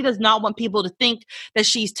because she does not want people to think that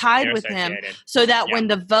she's tied with him, so that when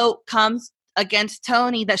the vote comes against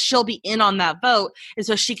Tony, that she'll be in on that vote, and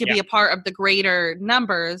so she could be a part of the greater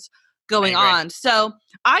numbers going on. So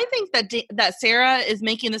I think that Sarah is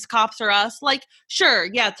making this Cops Are Us. Like, sure,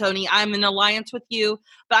 yeah, Tony, I'm in alliance with you,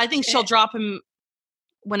 but I think she'll drop him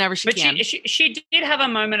whenever she can. She did have a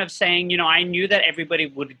moment of saying, you know, I knew that everybody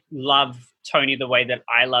would love Tony the way that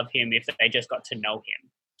I love him if they just got to know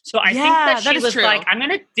him. So I think that she was like, I'm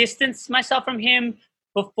going to distance myself from him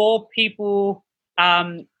before people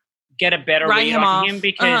get a better read on him,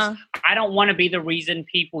 because I don't want to be the reason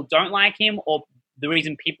people don't like him or the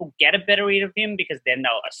reason people get a better read of him, because then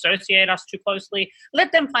they'll associate us too closely.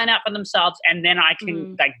 Let them find out for themselves, and then I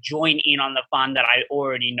can join in on the fun that I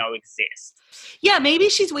already know exists. Yeah, maybe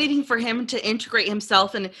she's waiting for him to integrate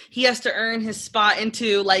himself, and he has to earn his spot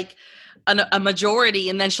into a majority,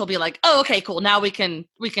 and then she'll be like, "Oh, okay, cool. Now we can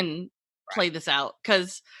play this out,"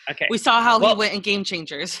 because we saw how he went in Game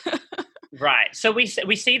Changers. Right. So we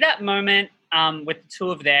see that moment with the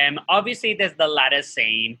two of them. Obviously, there's the ladder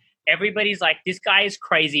scene. Everybody's like, this guy is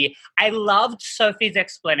crazy. I loved Sophie's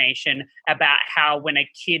explanation about how when a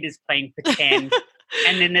kid is playing pretend,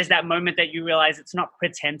 and then there's that moment that you realize it's not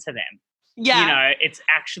pretend to them. Yeah. You know, it's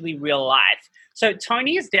actually real life. So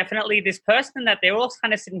Tony is definitely this person that they're all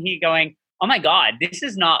kind of sitting here going, oh my God, this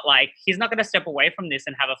is not he's not going to step away from this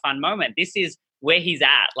and have a fun moment. This is where he's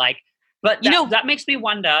at. But that makes me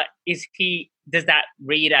wonder, does that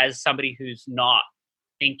read as somebody who's not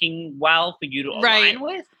thinking well for you to align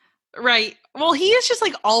with? Right. Well, he is just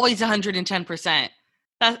always 110%.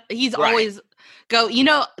 He's always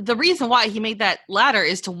the reason why he made that ladder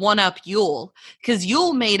is to one up Yul, because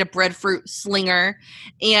Yul made a breadfruit slinger,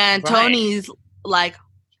 and Tony's like,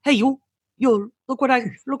 hey, Yul, look what I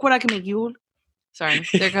can make, Yul. Sorry,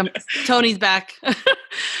 there comes Tony's back.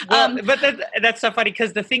 But that's so funny,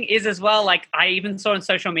 because the thing is as well, I even saw on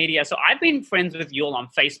social media. So I've been friends with Yul on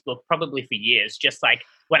Facebook probably for years, just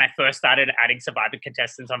when I first started adding Survivor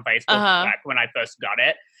contestants on Facebook, back when I first got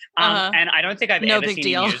it. And I don't think I've ever seen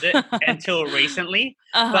him use it until recently.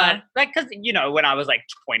 But because, when I was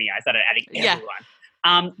 20, I started adding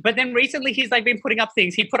everyone. But then recently he's been putting up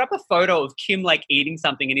things. He put up a photo of Kim eating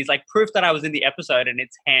something, and he's proof that I was in the episode, and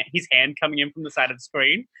it's his hand coming in from the side of the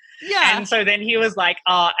screen. Yeah. And so then he was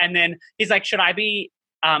and then he's should I be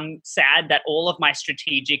sad that all of my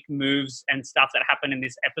strategic moves and stuff that happened in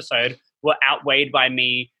this episode were outweighed by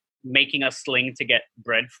me making a sling to get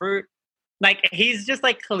breadfruit. Like, he's just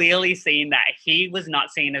like clearly seen that he was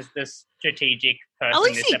not seen as this strategic person. At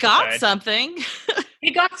least he got something.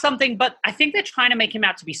 He got something, but I think they're trying to make him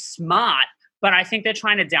out to be smart. But I think they're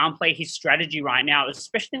trying to downplay his strategy right now,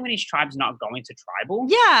 especially when his tribe's not going to tribal.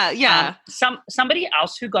 Yeah. Somebody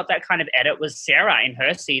else who got that kind of edit was Sarah in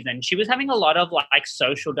her season. She was having a lot of like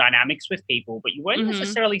social dynamics with people, but you weren't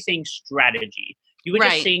necessarily seeing strategy. You were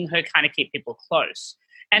just seeing her kind of keep people close.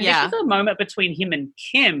 And this was a moment between him and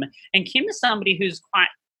Kim. And Kim is somebody who's quite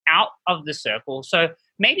out of the circle. So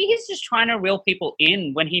maybe he's just trying to reel people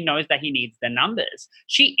in when he knows that he needs the numbers.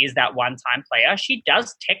 She is that one-time player. She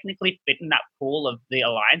does technically fit in that pool of the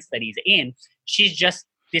alliance that he's in. She's just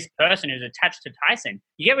this person who's attached to Tyson.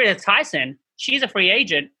 You get rid of Tyson, she's a free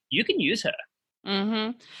agent. You can use her.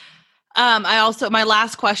 Mm-hmm. My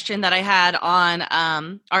last question that I had on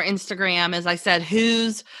our Instagram is I said,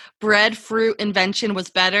 whose breadfruit invention was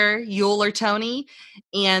better, Yul or Tony?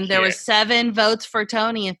 And there were 7 votes for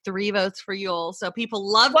Tony and 3 votes for Yul. So people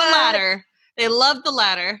love the latter. They love the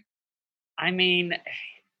latter. I mean,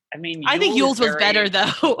 I think Yul's was better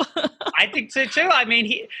though. I think so too. I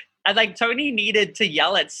mean, Tony needed to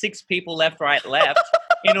yell at 6 people left, right, left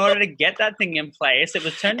in order to get that thing in place. It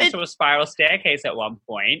was turned into a spiral staircase at one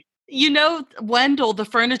point. You know, Wendell, the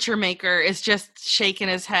furniture maker, is just shaking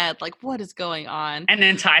his head like, what is going on? And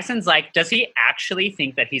then Tyson's like, does he actually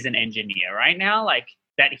think that he's an engineer right now? Like,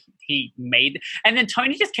 that he made... And then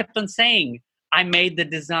Tony just kept on saying, I made the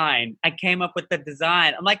design. I came up with the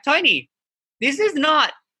design. I'm like, Tony, this is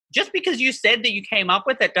not... Just because you said that you came up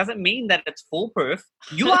with it doesn't mean that it's foolproof.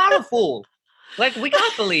 You are a fool. Like, we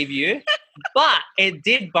can't believe you. But it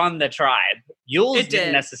did bond the tribe. Yule's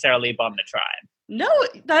didn't necessarily bond the tribe. No,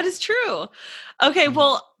 that is true. Okay,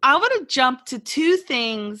 well, I want to jump to 2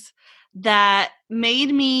 things that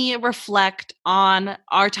made me reflect on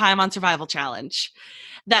our time on Survival Challenge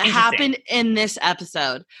that happened in this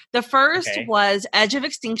episode. The first was Edge of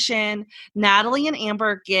Extinction. Natalie and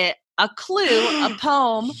Amber get a clue, a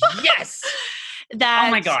poem. Yes! That,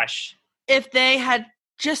 oh my gosh. If they had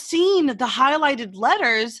just seen the highlighted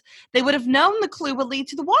letters, they would have known the clue would lead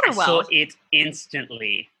to the water well. I saw it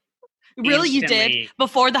instantly. Really, you did?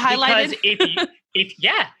 Before the highlighted?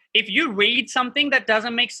 Because if you read something that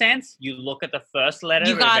doesn't make sense, you look at the first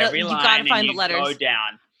letter of every line gotta find and the letters. Go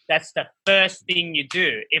down. That's the first thing you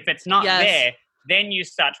do. If it's not there, then you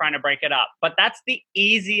start trying to break it up. But that's the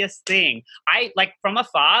easiest thing. I, like, from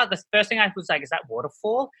afar, the first thing I was like, is that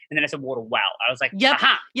waterfall? And then I said water well. I was like,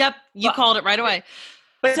 aha. Yep, you called it right away.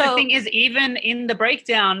 But the thing is, even in the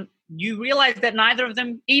breakdown, you realize that neither of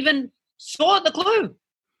them even saw the clue.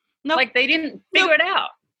 Nope. Like, they didn't figure it out.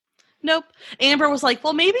 Nope. Amber was like,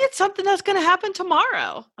 well, maybe it's something that's going to happen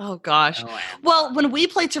tomorrow. Oh, gosh. Well, when we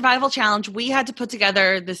played Survival Challenge, we had to put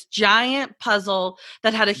together this giant puzzle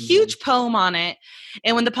that had a huge poem on it.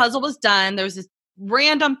 And when the puzzle was done, there was this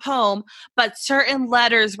random poem, but certain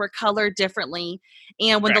letters were colored differently.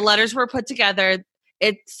 And when the letters were put together,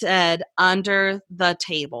 it said under the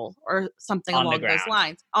table or something along those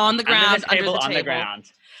lines. On the ground, under the table. On the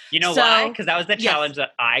ground. You know why? Because that was the challenge that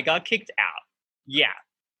I got kicked out. Yeah.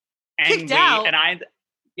 And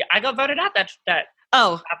I got voted out after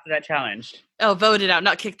that challenge. Oh, voted out,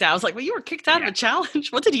 not kicked out. I was like, well, you were kicked out of a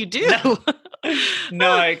challenge. What did you do?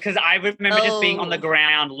 No, because I remember just being on the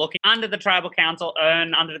ground, looking under the tribal council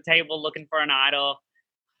urn, under the table, looking for an idol.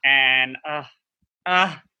 And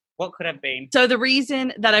what could have been? So the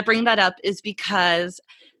reason that I bring that up is because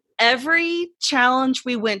every challenge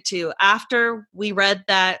we went to after we read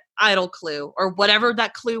that idol clue or whatever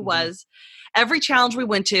that clue was, every challenge we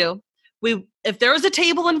went to, if there was a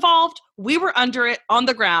table involved, we were under it on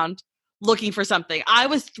the ground looking for something. I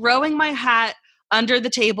was throwing my hat under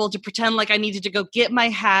the table to pretend like I needed to go get my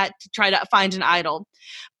hat to try to find an idol.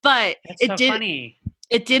 But funny.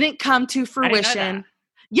 It didn't come to fruition.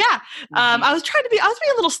 Yeah. I was being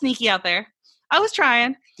a little sneaky out there. I was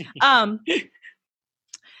trying.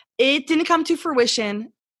 It didn't come to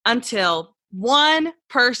fruition until one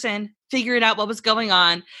person figured out what was going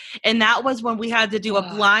on. And that was when we had to do a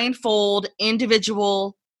blindfold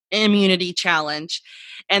individual immunity challenge.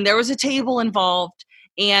 And there was a table involved.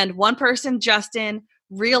 And one person, Justin,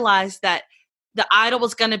 realized that the idol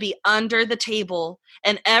was going to be under the table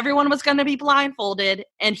and everyone was going to be blindfolded.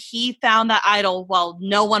 And he found that idol while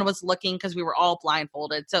no one was looking because we were all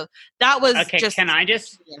blindfolded. So that was Can I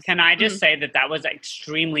just say that was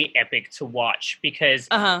extremely epic to watch because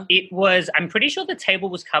it was, I'm pretty sure the table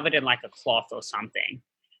was covered in like a cloth or something.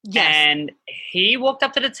 Yes. And he walked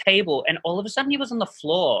up to the table, and all of a sudden he was on the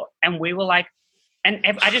floor, and we were like, and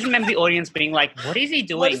I just remember the audience being like, what is he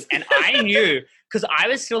doing? And I knew, because I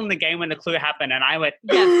was still in the game when the clue happened, and I went,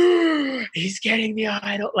 yes. He's getting the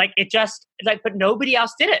idol. Like, it just, like, but nobody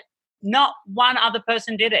else did it. Not one other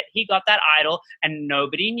person did it. He got that idol, and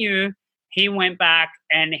nobody knew. He went back,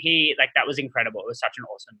 and that was incredible. It was such an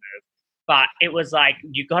awesome move. But it was like,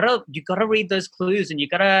 you gotta read those clues, and you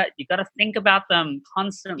gotta think about them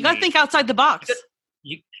constantly. You gotta think outside the box.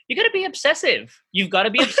 You gotta be obsessive. You've got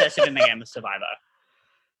to be obsessive in the game of Survivor.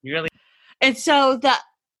 You really. And so the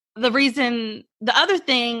other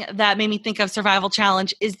thing that made me think of Survival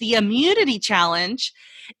Challenge is the immunity challenge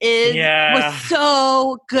was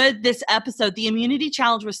so good this episode. The immunity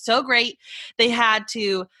challenge was so great. They had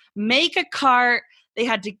to make a cart. They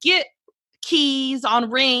had to get keys on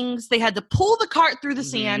rings. They had to pull the cart through the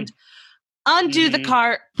sand, undo the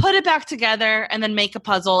cart, put it back together, and then make a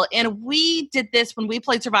puzzle. And we did this when we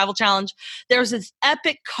played Survival Challenge. There was this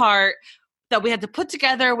epic cart that we had to put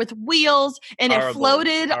together with wheels, and it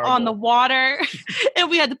floated on the water, and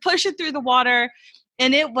we had to push it through the water,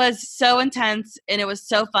 and it was so intense, and it was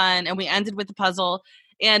so fun, and we ended with the puzzle,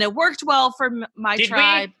 and it worked well for my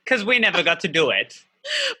tribe. Because we never got to do it.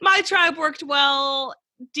 My tribe worked well.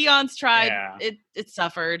 Dion's tribe, it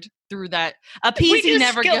suffered through that. A peasy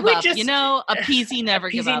never give up. A peasy never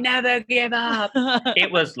give up. Never give up.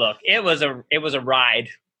 It was a ride.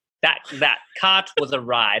 That cart was a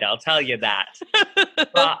ride, I'll tell you that.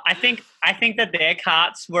 But I think that their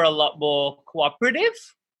carts were a lot more cooperative.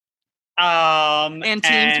 And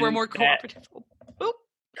teams were more cooperative.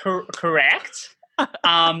 Correct.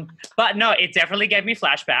 But no, it definitely gave me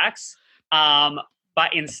flashbacks.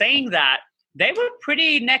 But in saying that, they were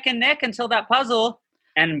pretty neck and neck until that puzzle.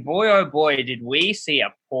 And boy, oh boy, did we see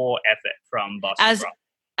a poor effort from Boston.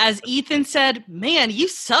 As Ethan said, man, you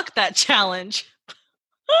sucked that challenge.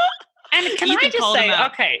 And can I just say,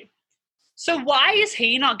 okay, so why is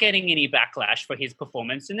he not getting any backlash for his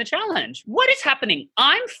performance in the challenge? What is happening?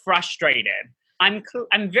 I'm frustrated. I'm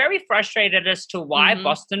very frustrated as to why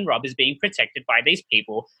Boston Rob is being protected by these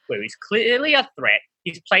people where he's clearly a threat.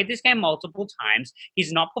 He's played this game multiple times.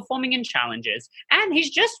 He's not performing in challenges. And he's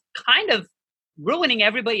just kind of ruining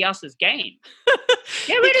everybody else's game.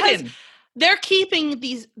 Get rid of him. They're keeping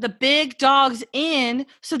the big dogs in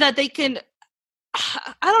so that they can...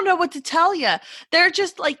 I don't know what to tell you. They're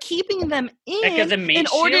just like keeping them in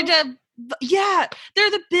order to... Yeah, they're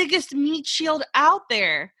the biggest meat shield out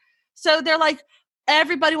there. So they're like,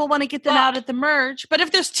 everybody will want to get them out at the merge. But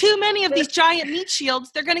if there's too many of these giant meat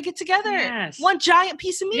shields, they're going to get together. Yes. One giant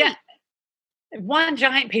piece of meat. Yeah. One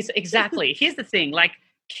giant piece. Exactly. Here's the thing.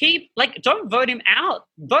 Don't vote him out.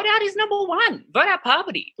 Vote out his number one. Vote out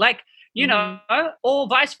Parvati. You know, or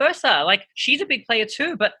vice versa. She's a big player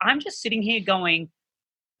too, but I'm just sitting here going,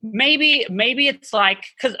 maybe it's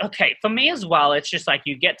because, okay, for me as well, it's just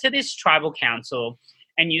you get to this tribal council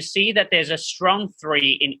and you see that there's a strong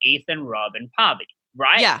three in Ethan, Rob, and Parvati,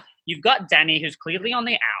 right? Yeah. You've got Danny, who's clearly on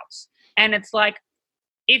the outs. And it's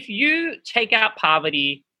if you take out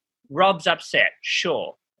Parvati, Rob's upset,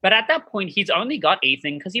 sure. But at that point, he's only got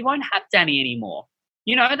Ethan because he won't have Danny anymore.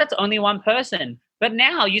 You know, that's only one person. But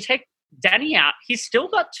now you take Danny out, he's still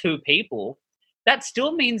got two people. That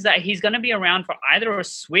still means that he's going to be around for either a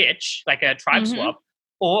switch, like a tribe swap,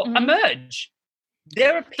 or a merge.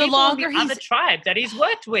 There are people on the other tribe that he's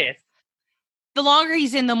worked with. The longer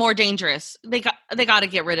he's in, the more dangerous. They got to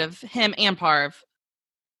get rid of him and Parv.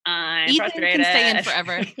 Ethan can stay in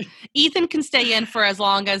forever. Ethan can stay in for as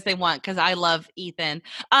long as they want because I love Ethan.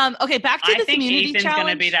 Okay, back to the community challenge. I think Ethan's going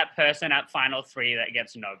to be that person at final 3 that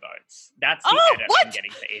gets no votes. That's the edit I'm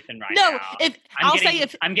getting for Ethan now.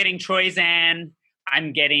 I'm getting Troyzan.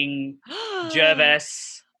 I'm getting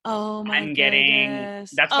Jervis. Oh my I'm getting.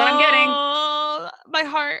 That's what I'm getting. Oh, my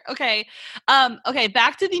heart. Okay. Okay.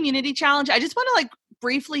 Back to the immunity challenge. I just want to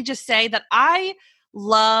briefly just say that I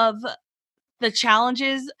love the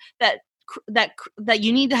challenges that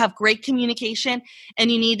you need to have great communication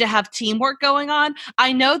and you need to have teamwork going on.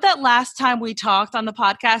 I know that last time we talked on the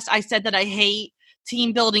podcast, I said that I hate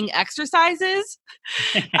team building exercises.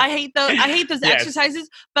 I hate those exercises,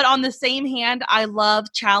 but on the same hand, I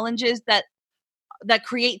love challenges that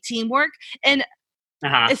create teamwork and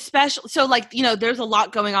especially there's a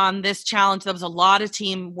lot going on this challenge. There was a lot of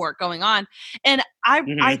teamwork going on, and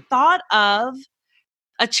I thought of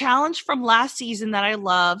a challenge from last season that I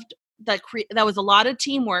loved that was a lot of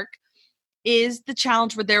teamwork is the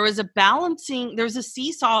challenge where there was a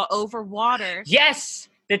seesaw over water. Yes,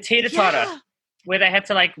 the teeter-totter where they had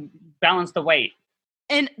to balance the weight.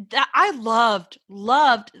 And that I loved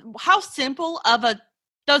how simple of a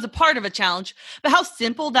that was a part of a challenge, but how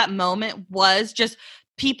simple that moment was, just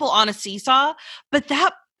people on a seesaw. But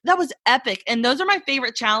that was epic. And those are my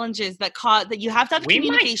favorite challenges that you have to have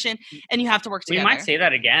communication and you have to work together. We might see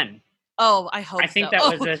that again. Oh, I hope so. I think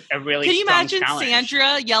that was a really Can you strong imagine challenge.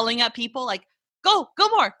 Sandra yelling at people like, go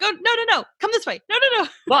more, go, no, come this way, no.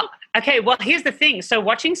 Well, here's the thing. So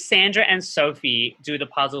watching Sandra and Sophie do the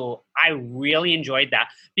puzzle, I really enjoyed that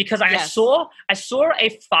because I saw a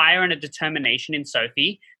fire and a determination in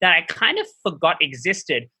Sophie that I kind of forgot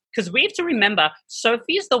existed. Because we have to remember,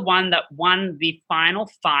 Sophie is the one that won the final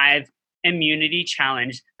 5 immunity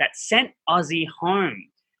challenge that sent Ozzy home.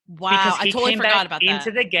 Wow, because he I totally came forgot back about that.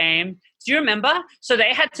 into the game. Do you remember? So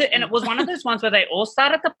they had to, and it was one of those ones where they all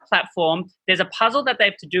start at the platform. There's a puzzle that they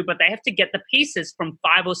have to do, but they have to get the pieces from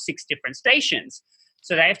 5 or 6 different stations.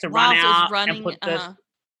 So they have to run out and put the.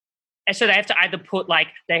 And so they have to either put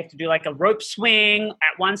they have to do a rope swing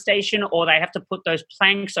at one station, or they have to put those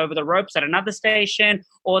planks over the ropes at another station,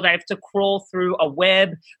 or they have to crawl through a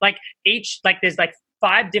web. There's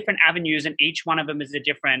 5 different avenues, and each one of them is a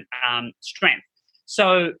different strength.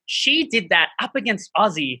 So she did that up against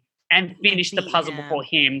Ozzy and finished the puzzle before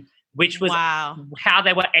him, which was how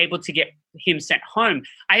they were able to get him sent home.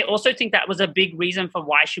 I also think that was a big reason for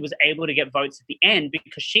why she was able to get votes at the end,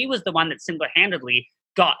 because she was the one that single-handedly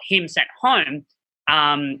got him sent home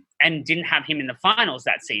and didn't have him in the finals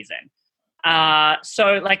that season.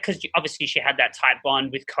 Because obviously she had that tight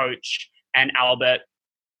bond with Coach and Albert.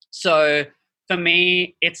 So for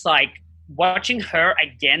me, it's watching her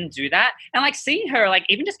again do that and seeing her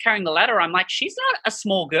even just carrying the ladder, I'm she's not a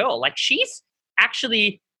small girl. She's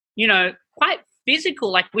actually, quite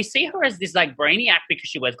physical. We see her as this brainiac because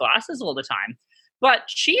she wears glasses all the time. But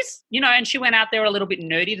she's, and she went out there a little bit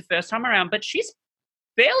nerdy the first time around, but she's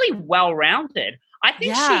fairly well-rounded. I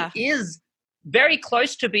think she is very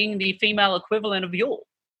close to being the female equivalent of Yul.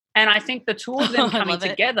 And I think the two of them coming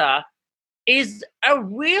together is a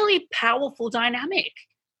really powerful dynamic.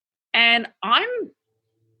 And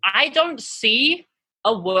I don't see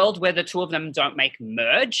a world where the two of them don't make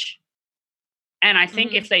merge. And I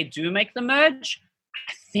think if they do make the merge,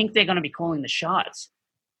 I think they're going to be calling the shots.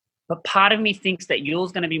 But part of me thinks that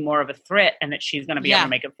Yul's going to be more of a threat and that she's going to be able to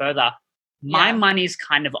make it further. My money's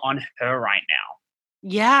kind of on her right now.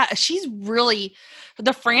 Yeah, she's really,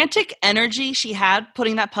 the frantic energy she had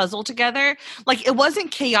putting that puzzle together, it wasn't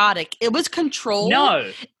chaotic. It was controlled.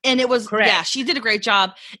 No. And it was, correct. She did a great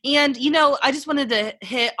job. And, I just wanted to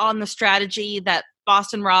hit on the strategy that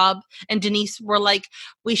Boston Rob and Denise were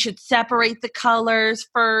we should separate the colors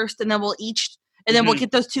first, and then we'll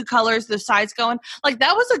get those 2 colors, the sides going.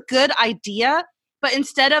 That was a good idea, but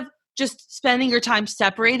instead of just spending your time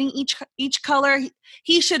separating each color,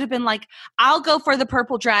 he should have been I'll go for the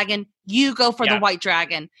purple dragon, you go for the white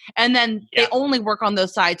dragon. And then they only work on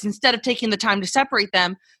those sides. Instead of taking the time to separate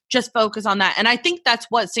them, just focus on that. And I think that's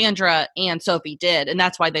what Sandra and Sophie did, and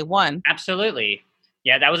that's why they won. Absolutely.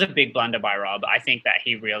 Yeah, that was a big blunder by Rob. I think that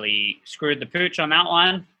he really screwed the pooch on that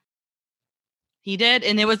one. He did,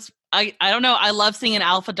 and it was, I don't know, I love seeing an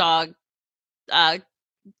alpha dog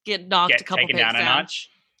get knocked a couple pegs down. A notch.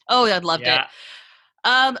 Oh, I loved it.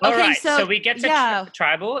 All right, so we get to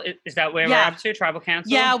tribal. Is that where we're up to? Tribal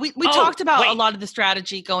council? Yeah, we talked about a lot of the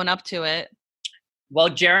strategy going up to it. Well,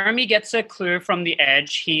 Jeremy gets a clue from the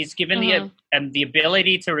edge. He's given the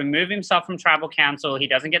ability to remove himself from tribal council. He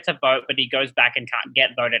doesn't get to vote, but he goes back and can't get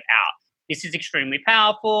voted out. This is extremely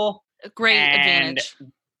powerful. A great advantage.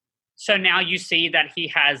 So now you see that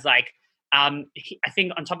he has I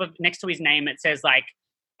think on top of, next to his name, it says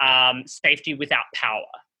safety without power.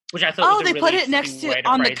 Which I thought was a really put it next to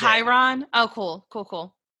on the Chiron. Oh,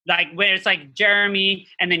 cool. Where it's Jeremy,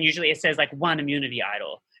 and then usually it says one immunity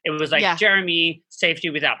idol. It was Jeremy, safety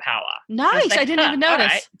without power. Nice, I didn't even notice.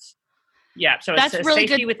 Right. Yeah, so that's it's really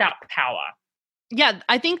safety good. Without power. Yeah,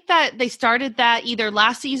 I think that they started that either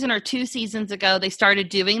last season or 2 seasons ago. They started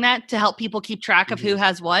doing that to help people keep track of who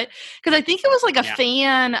has what. Because I think it was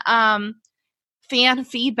a fan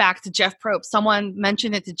feedback to Jeff Probst. Someone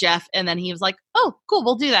mentioned it to Jeff, and then he was like, oh, cool,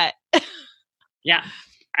 we'll do that. Yeah.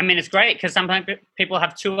 I mean, it's great because sometimes people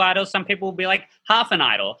have 2 idols. Some people will be half an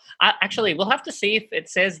idol. Actually, we'll have to see if it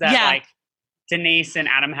says that Denise and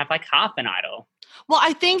Adam have half an idol. Well,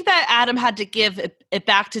 I think that Adam had to give it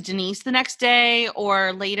back to Denise the next day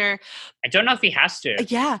or later. I don't know if he has to.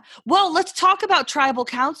 Yeah. Well, let's talk about tribal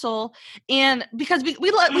council, and because we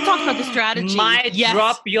talked about the strategy.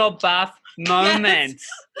 Drop your buff moment.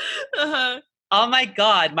 Yes. Oh my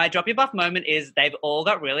God, my drop your buff moment is they've all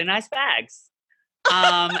got really nice bags.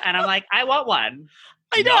 And I'm I want one.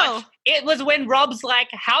 I know. It was when Rob's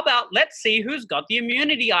how about let's see who's got the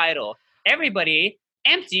immunity idol. Everybody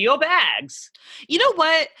empty your bags. You know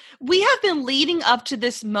what? We have been leading up to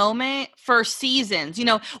this moment for seasons. You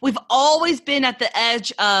know, we've always been at the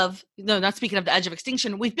edge of, no, not speaking of the edge of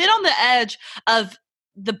extinction. We've been on the edge of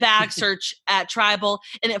the bag search at Tribal,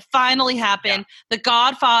 and it finally happened. Yeah. The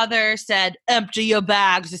Godfather said, empty your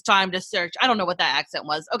bags. It's time to search. I don't know what that accent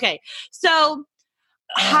was. Okay. So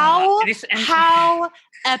how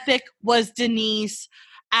epic was Denise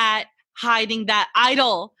at hiding that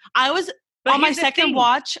idol? I was on my second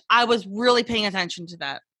watch. I was really paying attention to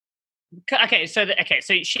that. Okay, so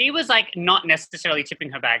she was like not necessarily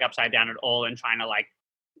tipping her bag upside down at all and trying to like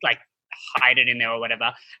hide it in there or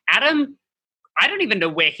whatever. Adam, I don't even know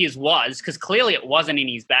where his was, because clearly it wasn't in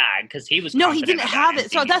his bag, because he was he didn't have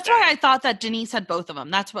it. So that's why I thought that Denise had both of them.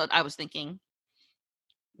 That's what I was thinking.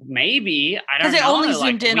 Maybe. I don't know. Because it only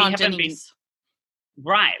zoomed in on Denise.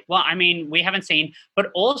 Right. Well, I mean, we haven't seen, but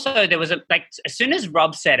also there was as soon as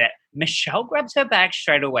Rob said it, Michelle grabs her bag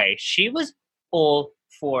straight away. She was all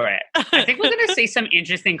for it. I think we're going to see some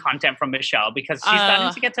interesting content from Michelle, because she's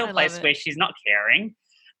starting to get to a place where she's not caring.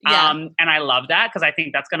 Yeah. And I love that, because I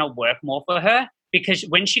think that's going to work more for her, because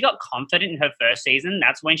when she got confident in her first season,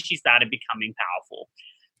 that's when she started becoming powerful.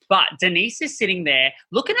 But Denise is sitting there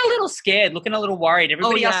looking a little scared, looking a little worried.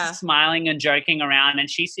 Everybody else is smiling and joking around, and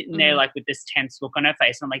she's sitting there like with this tense look on her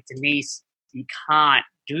face. And I'm like, Denise, you can't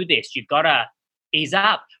do this. You've got to ease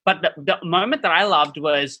up. But the moment that I loved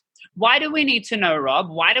was, why do we need to know, Rob?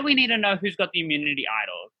 Why do we need to know who's got the immunity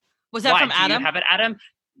idol? Was that from Adam? Do you have it, Adam?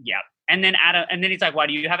 Yep. And then he's like, why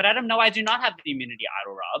do you have it, Adam? No, I do not have the immunity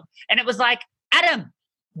idol, Rob. And it was like, Adam,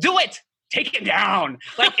 do it. Take it down.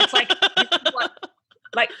 Like, it's like,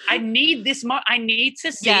 like, I need this I need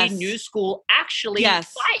to see New School actually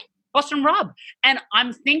fight Boston Rob. And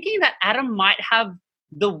I'm thinking that Adam might have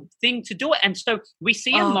the thing to do it. And so we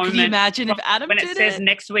see a moment. Can you imagine if Adam when did it says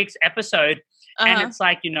next week's episode, and it's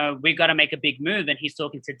like, we've got to make a big move. And he's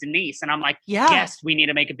talking to Denise. And I'm like, yes, we need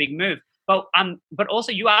to make a big move. But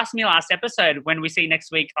also you asked me last episode when we see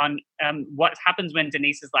next week on what happens when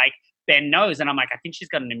Denise is like, Ben knows. And I'm like, I think she's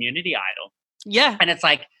got an immunity idol. Yeah. And it's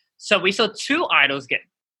like, so we saw 2 idols get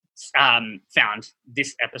found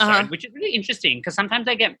this episode, which is really interesting, because sometimes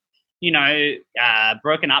they get,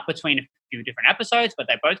 broken up between a few different episodes, but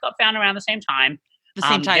they both got found around the same time. The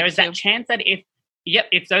same time. There's that chance that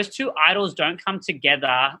if those 2 idols don't come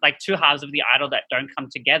together, like 2 halves of the idol that don't come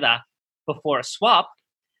together before a swap,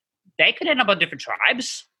 they could end up on different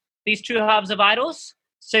tribes, these 2 halves of idols.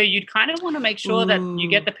 So you'd kind of want to make sure that you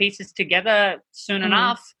get the pieces together soon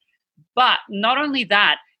enough. But not only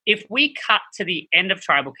that, if we cut to the end of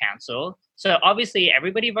Tribal Council, so obviously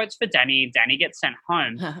everybody votes for Danny, Danny gets sent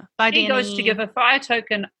home. Bye, she Danny. goes to give her fire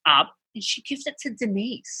token up, and she gives it to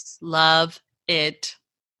Denise. Love it.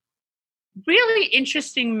 Really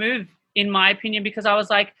interesting move, in my opinion, because I was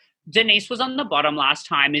like, Denise was on the bottom last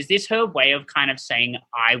time. Is this her way of kind of saying,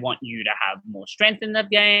 I want you to have more strength in the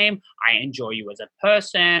game. I enjoy you as a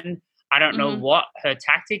person. I don't know what her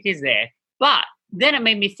tactic is there. But then it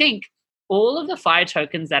made me think, all of the fire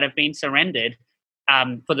tokens that have been surrendered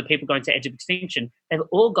for the people going to Edge of Extinction, they've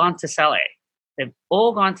all gone to Sele. They've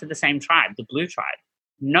all gone to the same tribe, the blue tribe.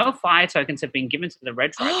 No fire tokens have been given to the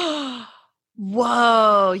red tribe.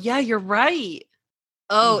 Whoa. Yeah, you're right.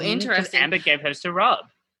 Oh, interesting. Amber gave hers to Rob.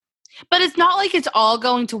 But it's not like it's all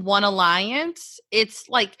going to one alliance. It's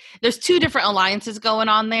like there's 2 different alliances going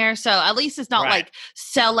on there. So at least it's not like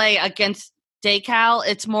Sele against Decal.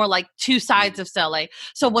 It's more like 2 sides of Sele.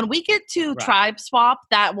 So when we get to tribe swap,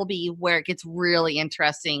 that will be where it gets really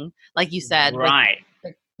interesting, like you said. Right.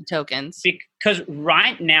 With the tokens. Because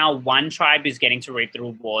right now, one tribe is getting to reap the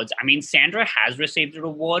rewards. I mean, Sandra has received a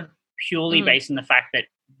reward purely based on the fact that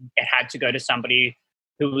it had to go to somebody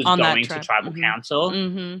who was going to Tribal Council.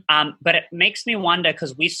 But it makes me wonder,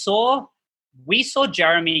 because we saw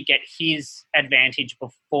Jeremy get his advantage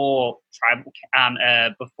before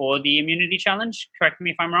before the immunity challenge. Correct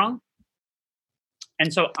me if I'm wrong.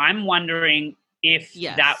 And so I'm wondering if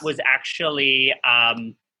that was actually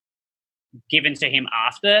given to him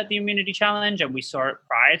after the immunity challenge and we saw it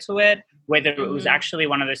prior to it, whether it was actually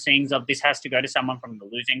one of those things of this has to go to someone from the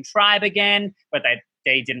losing tribe again, but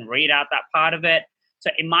they didn't read out that part of it.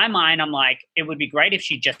 So in my mind, I'm like, it would be great if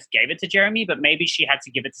she just gave it to Jeremy, but maybe she had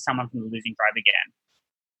to give it to someone from the losing tribe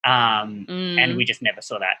again. And we just never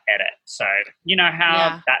saw that edit. So you know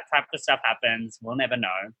how that type of stuff happens. We'll never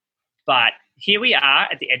know. But here we are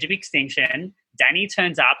at the edge of extinction. Danny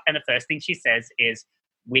turns up and the first thing she says is,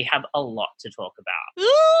 we have a lot to talk about.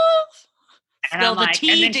 And I'm like,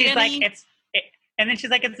 and then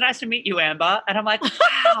she's like, it's nice to meet you, Amber. And I'm like,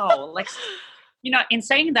 wow. Like, in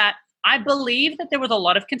saying that, I believe that there was a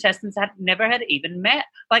lot of contestants that never had even met.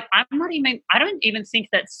 Like, I don't even think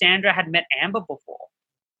that Sandra had met Amber before.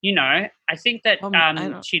 You know, I think that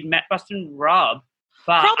she'd met Boston Rob.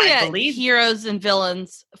 But probably I at believe Heroes and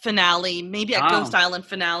Villains finale, maybe at Ghost Island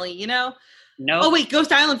finale, you know? No. Oh, wait,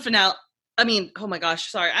 Ghost Island finale. I mean, oh my gosh,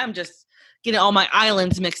 sorry. I'm just getting all my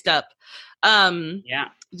islands mixed up.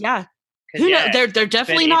 Yeah. Who knows? They're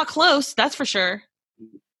definitely not close. That's for sure.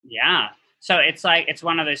 Yeah. So it's like, it's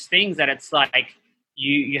one of those things that it's like,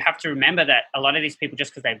 you have to remember that a lot of these people, just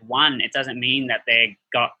because they've won, it doesn't mean that they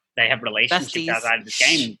have relationships Besties. outside of this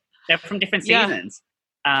game. They're from different seasons.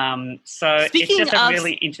 So Speaking it's just of,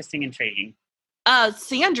 really interesting, intriguing.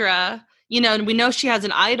 Sandra, you know, and we know she has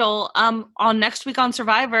an idol. On Next Week on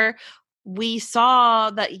Survivor, we saw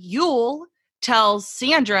that Yul tells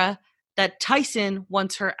Sandra that Tyson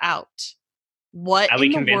wants her out. What are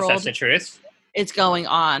we convinced that's the truth? Is going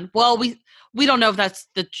on? Well, we don't know if that's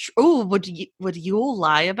the truth. Would Yul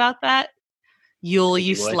lie about that? Yul,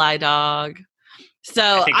 you sly dog.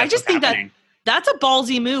 So I just think that's a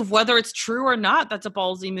ballsy move, whether it's true or not. That's a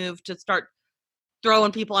ballsy move to start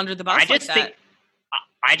throwing people under the bus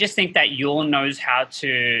I just think that Yul knows how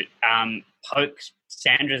to poke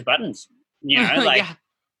Sandra's buttons. You know, like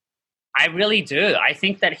I really do. I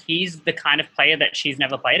think that he's the kind of player that she's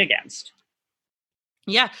never played against.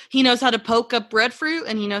 Yeah, he knows how to poke up Breadfruit,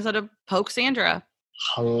 and he knows how to poke Sandra.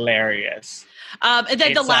 Hilarious. And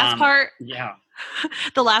then the last part. Yeah.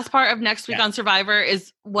 The last part of Next Week on Survivor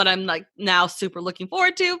is what I'm like now super looking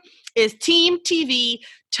forward to is Team TV,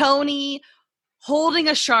 Tony holding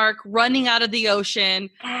a shark, running out of the ocean,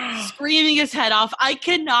 screaming his head off. I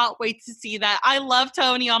cannot wait to see that. I love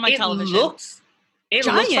Tony on my television. It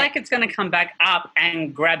looks like it's going to come back up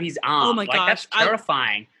and grab his arm. Oh my gosh. That's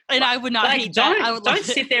terrifying. And I would not hate that. Don't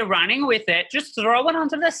sit there running with it. Just throw it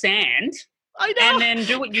onto the sand. I know. And then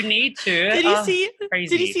do what you need to. Did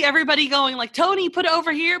you see everybody going like, Tony, put it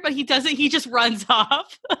over here? But he doesn't. He just runs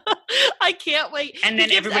off. I can't wait. And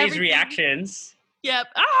then everybody's reactions. Yep.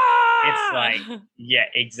 It's like, yeah,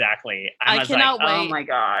 exactly. I cannot wait. Oh my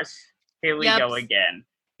gosh. Here we go again.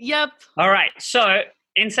 Yep. All right. So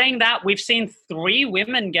in saying that, we've seen 3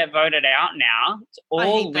 women get voted out now. It's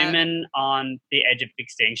all women on the edge of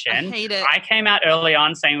extinction. I hate it. I came out early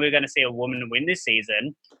on saying we were going to see a woman win this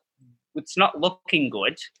season. It's not looking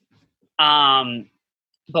good.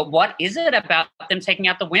 But what is it about them taking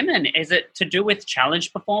out the women? Is it to do with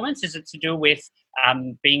challenge performance? Is it to do with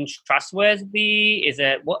being trustworthy? Is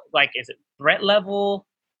it threat level?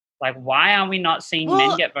 Like, why are we not seeing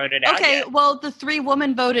men get voted out yet? Well, the 3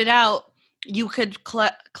 women voted out, you could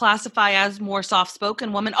classify as more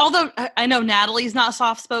soft-spoken women. Although I know Natalie's not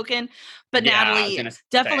soft-spoken, but Natalie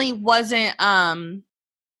definitely wasn't.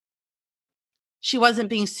 She wasn't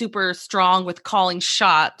being super strong with calling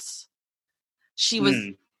shots. She was,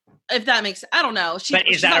 if that makes, I don't know. But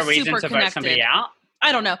is that a reason to vote somebody out?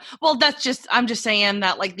 I don't know. Well, I'm just saying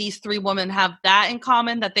that like these 3 women have that in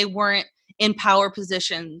common, that they weren't in power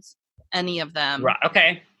positions, any of them. Right.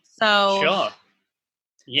 Okay. So. Sure.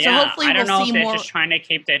 Yeah. So hopefully I don't know if they're more. Just trying to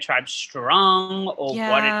keep their tribe strong or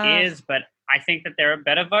what it is, but I think that there are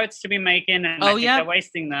better votes to be making, and I think they're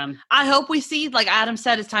wasting them. I hope we see, like Adam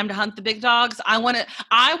said, it's time to hunt the big dogs. I want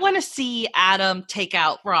to see Adam take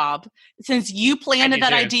out Rob. Since you planted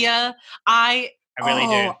that idea, I really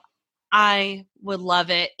do. I would love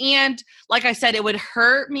it. And like I said, it would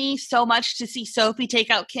hurt me so much to see Sophie take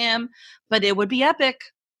out Kim, but it would be epic.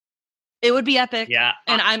 It would be epic. Yeah.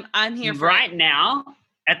 And I'm here for it. Right now,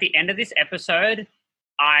 at the end of this episode,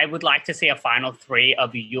 I would like to see a final 3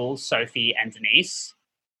 of Yul, Sophie, and Denise.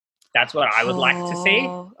 That's what I would like to see.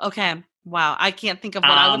 Okay. Wow. I can't think of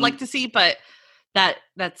what I would like to see, but that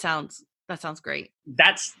sounds great.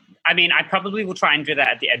 I probably will try and do that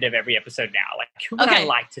at the end of every episode now. Like, who would I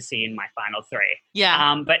like to see in my final 3?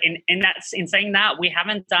 Yeah. But in saying that, we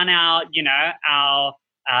haven't done our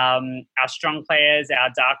strong players,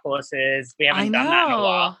 our dark horses. We haven't done that in a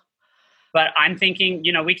while. But I'm thinking,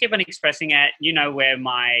 we keep on expressing it, where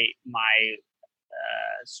my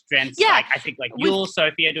strengths, I think Yul,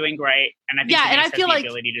 Sophie are doing great. And I think and I feel the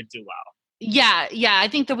ability to do well. Yeah. I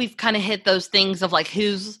think that we've kind of hit those things of like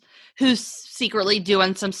who's secretly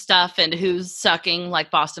doing some stuff and who's sucking, like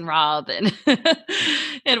Boston Rob and so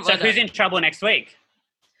who's in trouble next week?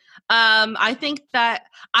 I think that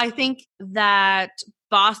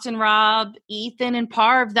Boston Rob, Ethan, and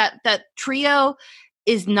Parv, that trio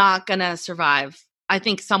is not gonna survive. I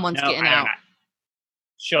think someone's getting out.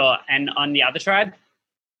 Sure. And on the other tribe?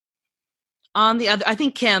 I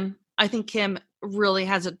think Kim really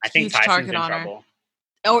has a huge target on her.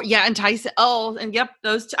 Oh yeah, and Tyson. Oh, and yep,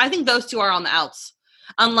 those two, I think those 2 are on the outs,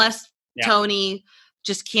 unless Tony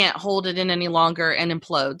just can't hold it in any longer and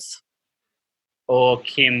implodes. Or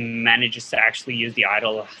Kim manages to actually use the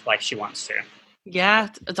idol like she wants to. Yeah,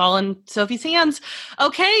 it's all in Sophie's hands.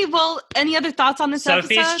 Okay, well, any other thoughts on this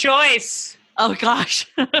episode? Sophie's choice. Oh, gosh.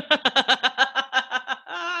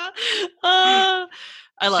 I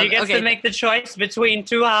love it. She gets to make the choice between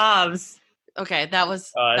two halves. Okay, that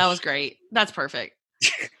was great. That's perfect.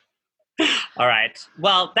 All right.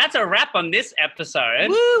 Well, that's a wrap on this episode.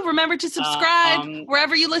 Woo! Remember to subscribe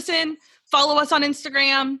wherever you listen. Follow us on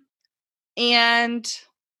Instagram and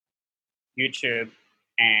YouTube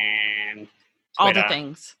and Twitter, all the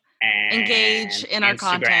things. And engage in our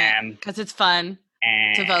content because it's fun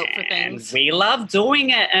to vote for things. We love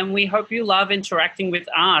doing it, and we hope you love interacting with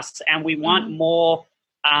us. And we want more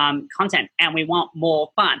content, and we want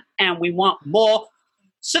more fun, and we want more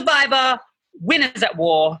Survivor Winners at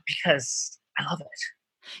War because I love it.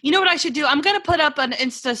 You know what I should do? I'm going to put up an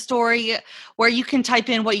Insta story where you can type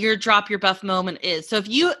in what your drop your buff moment is. So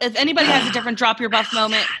if anybody has a different drop your buff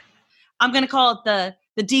moment, I'm going to call it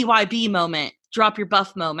the DYB moment, drop your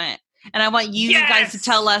buff moment. And I want you guys to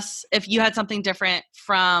tell us if you had something different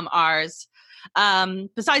from ours.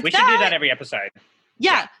 Besides we should do that every episode.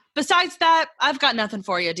 Yeah. Besides that, I've got nothing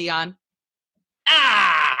for you, Dion.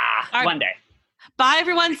 One day. Bye,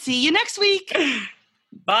 everyone. See you next week.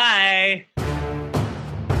 Bye.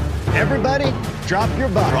 Everybody, drop your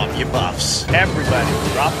buffs. Drop your buffs. Everybody,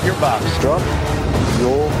 drop your buffs. Drop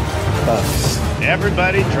your buffs.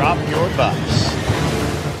 Everybody, drop your buffs.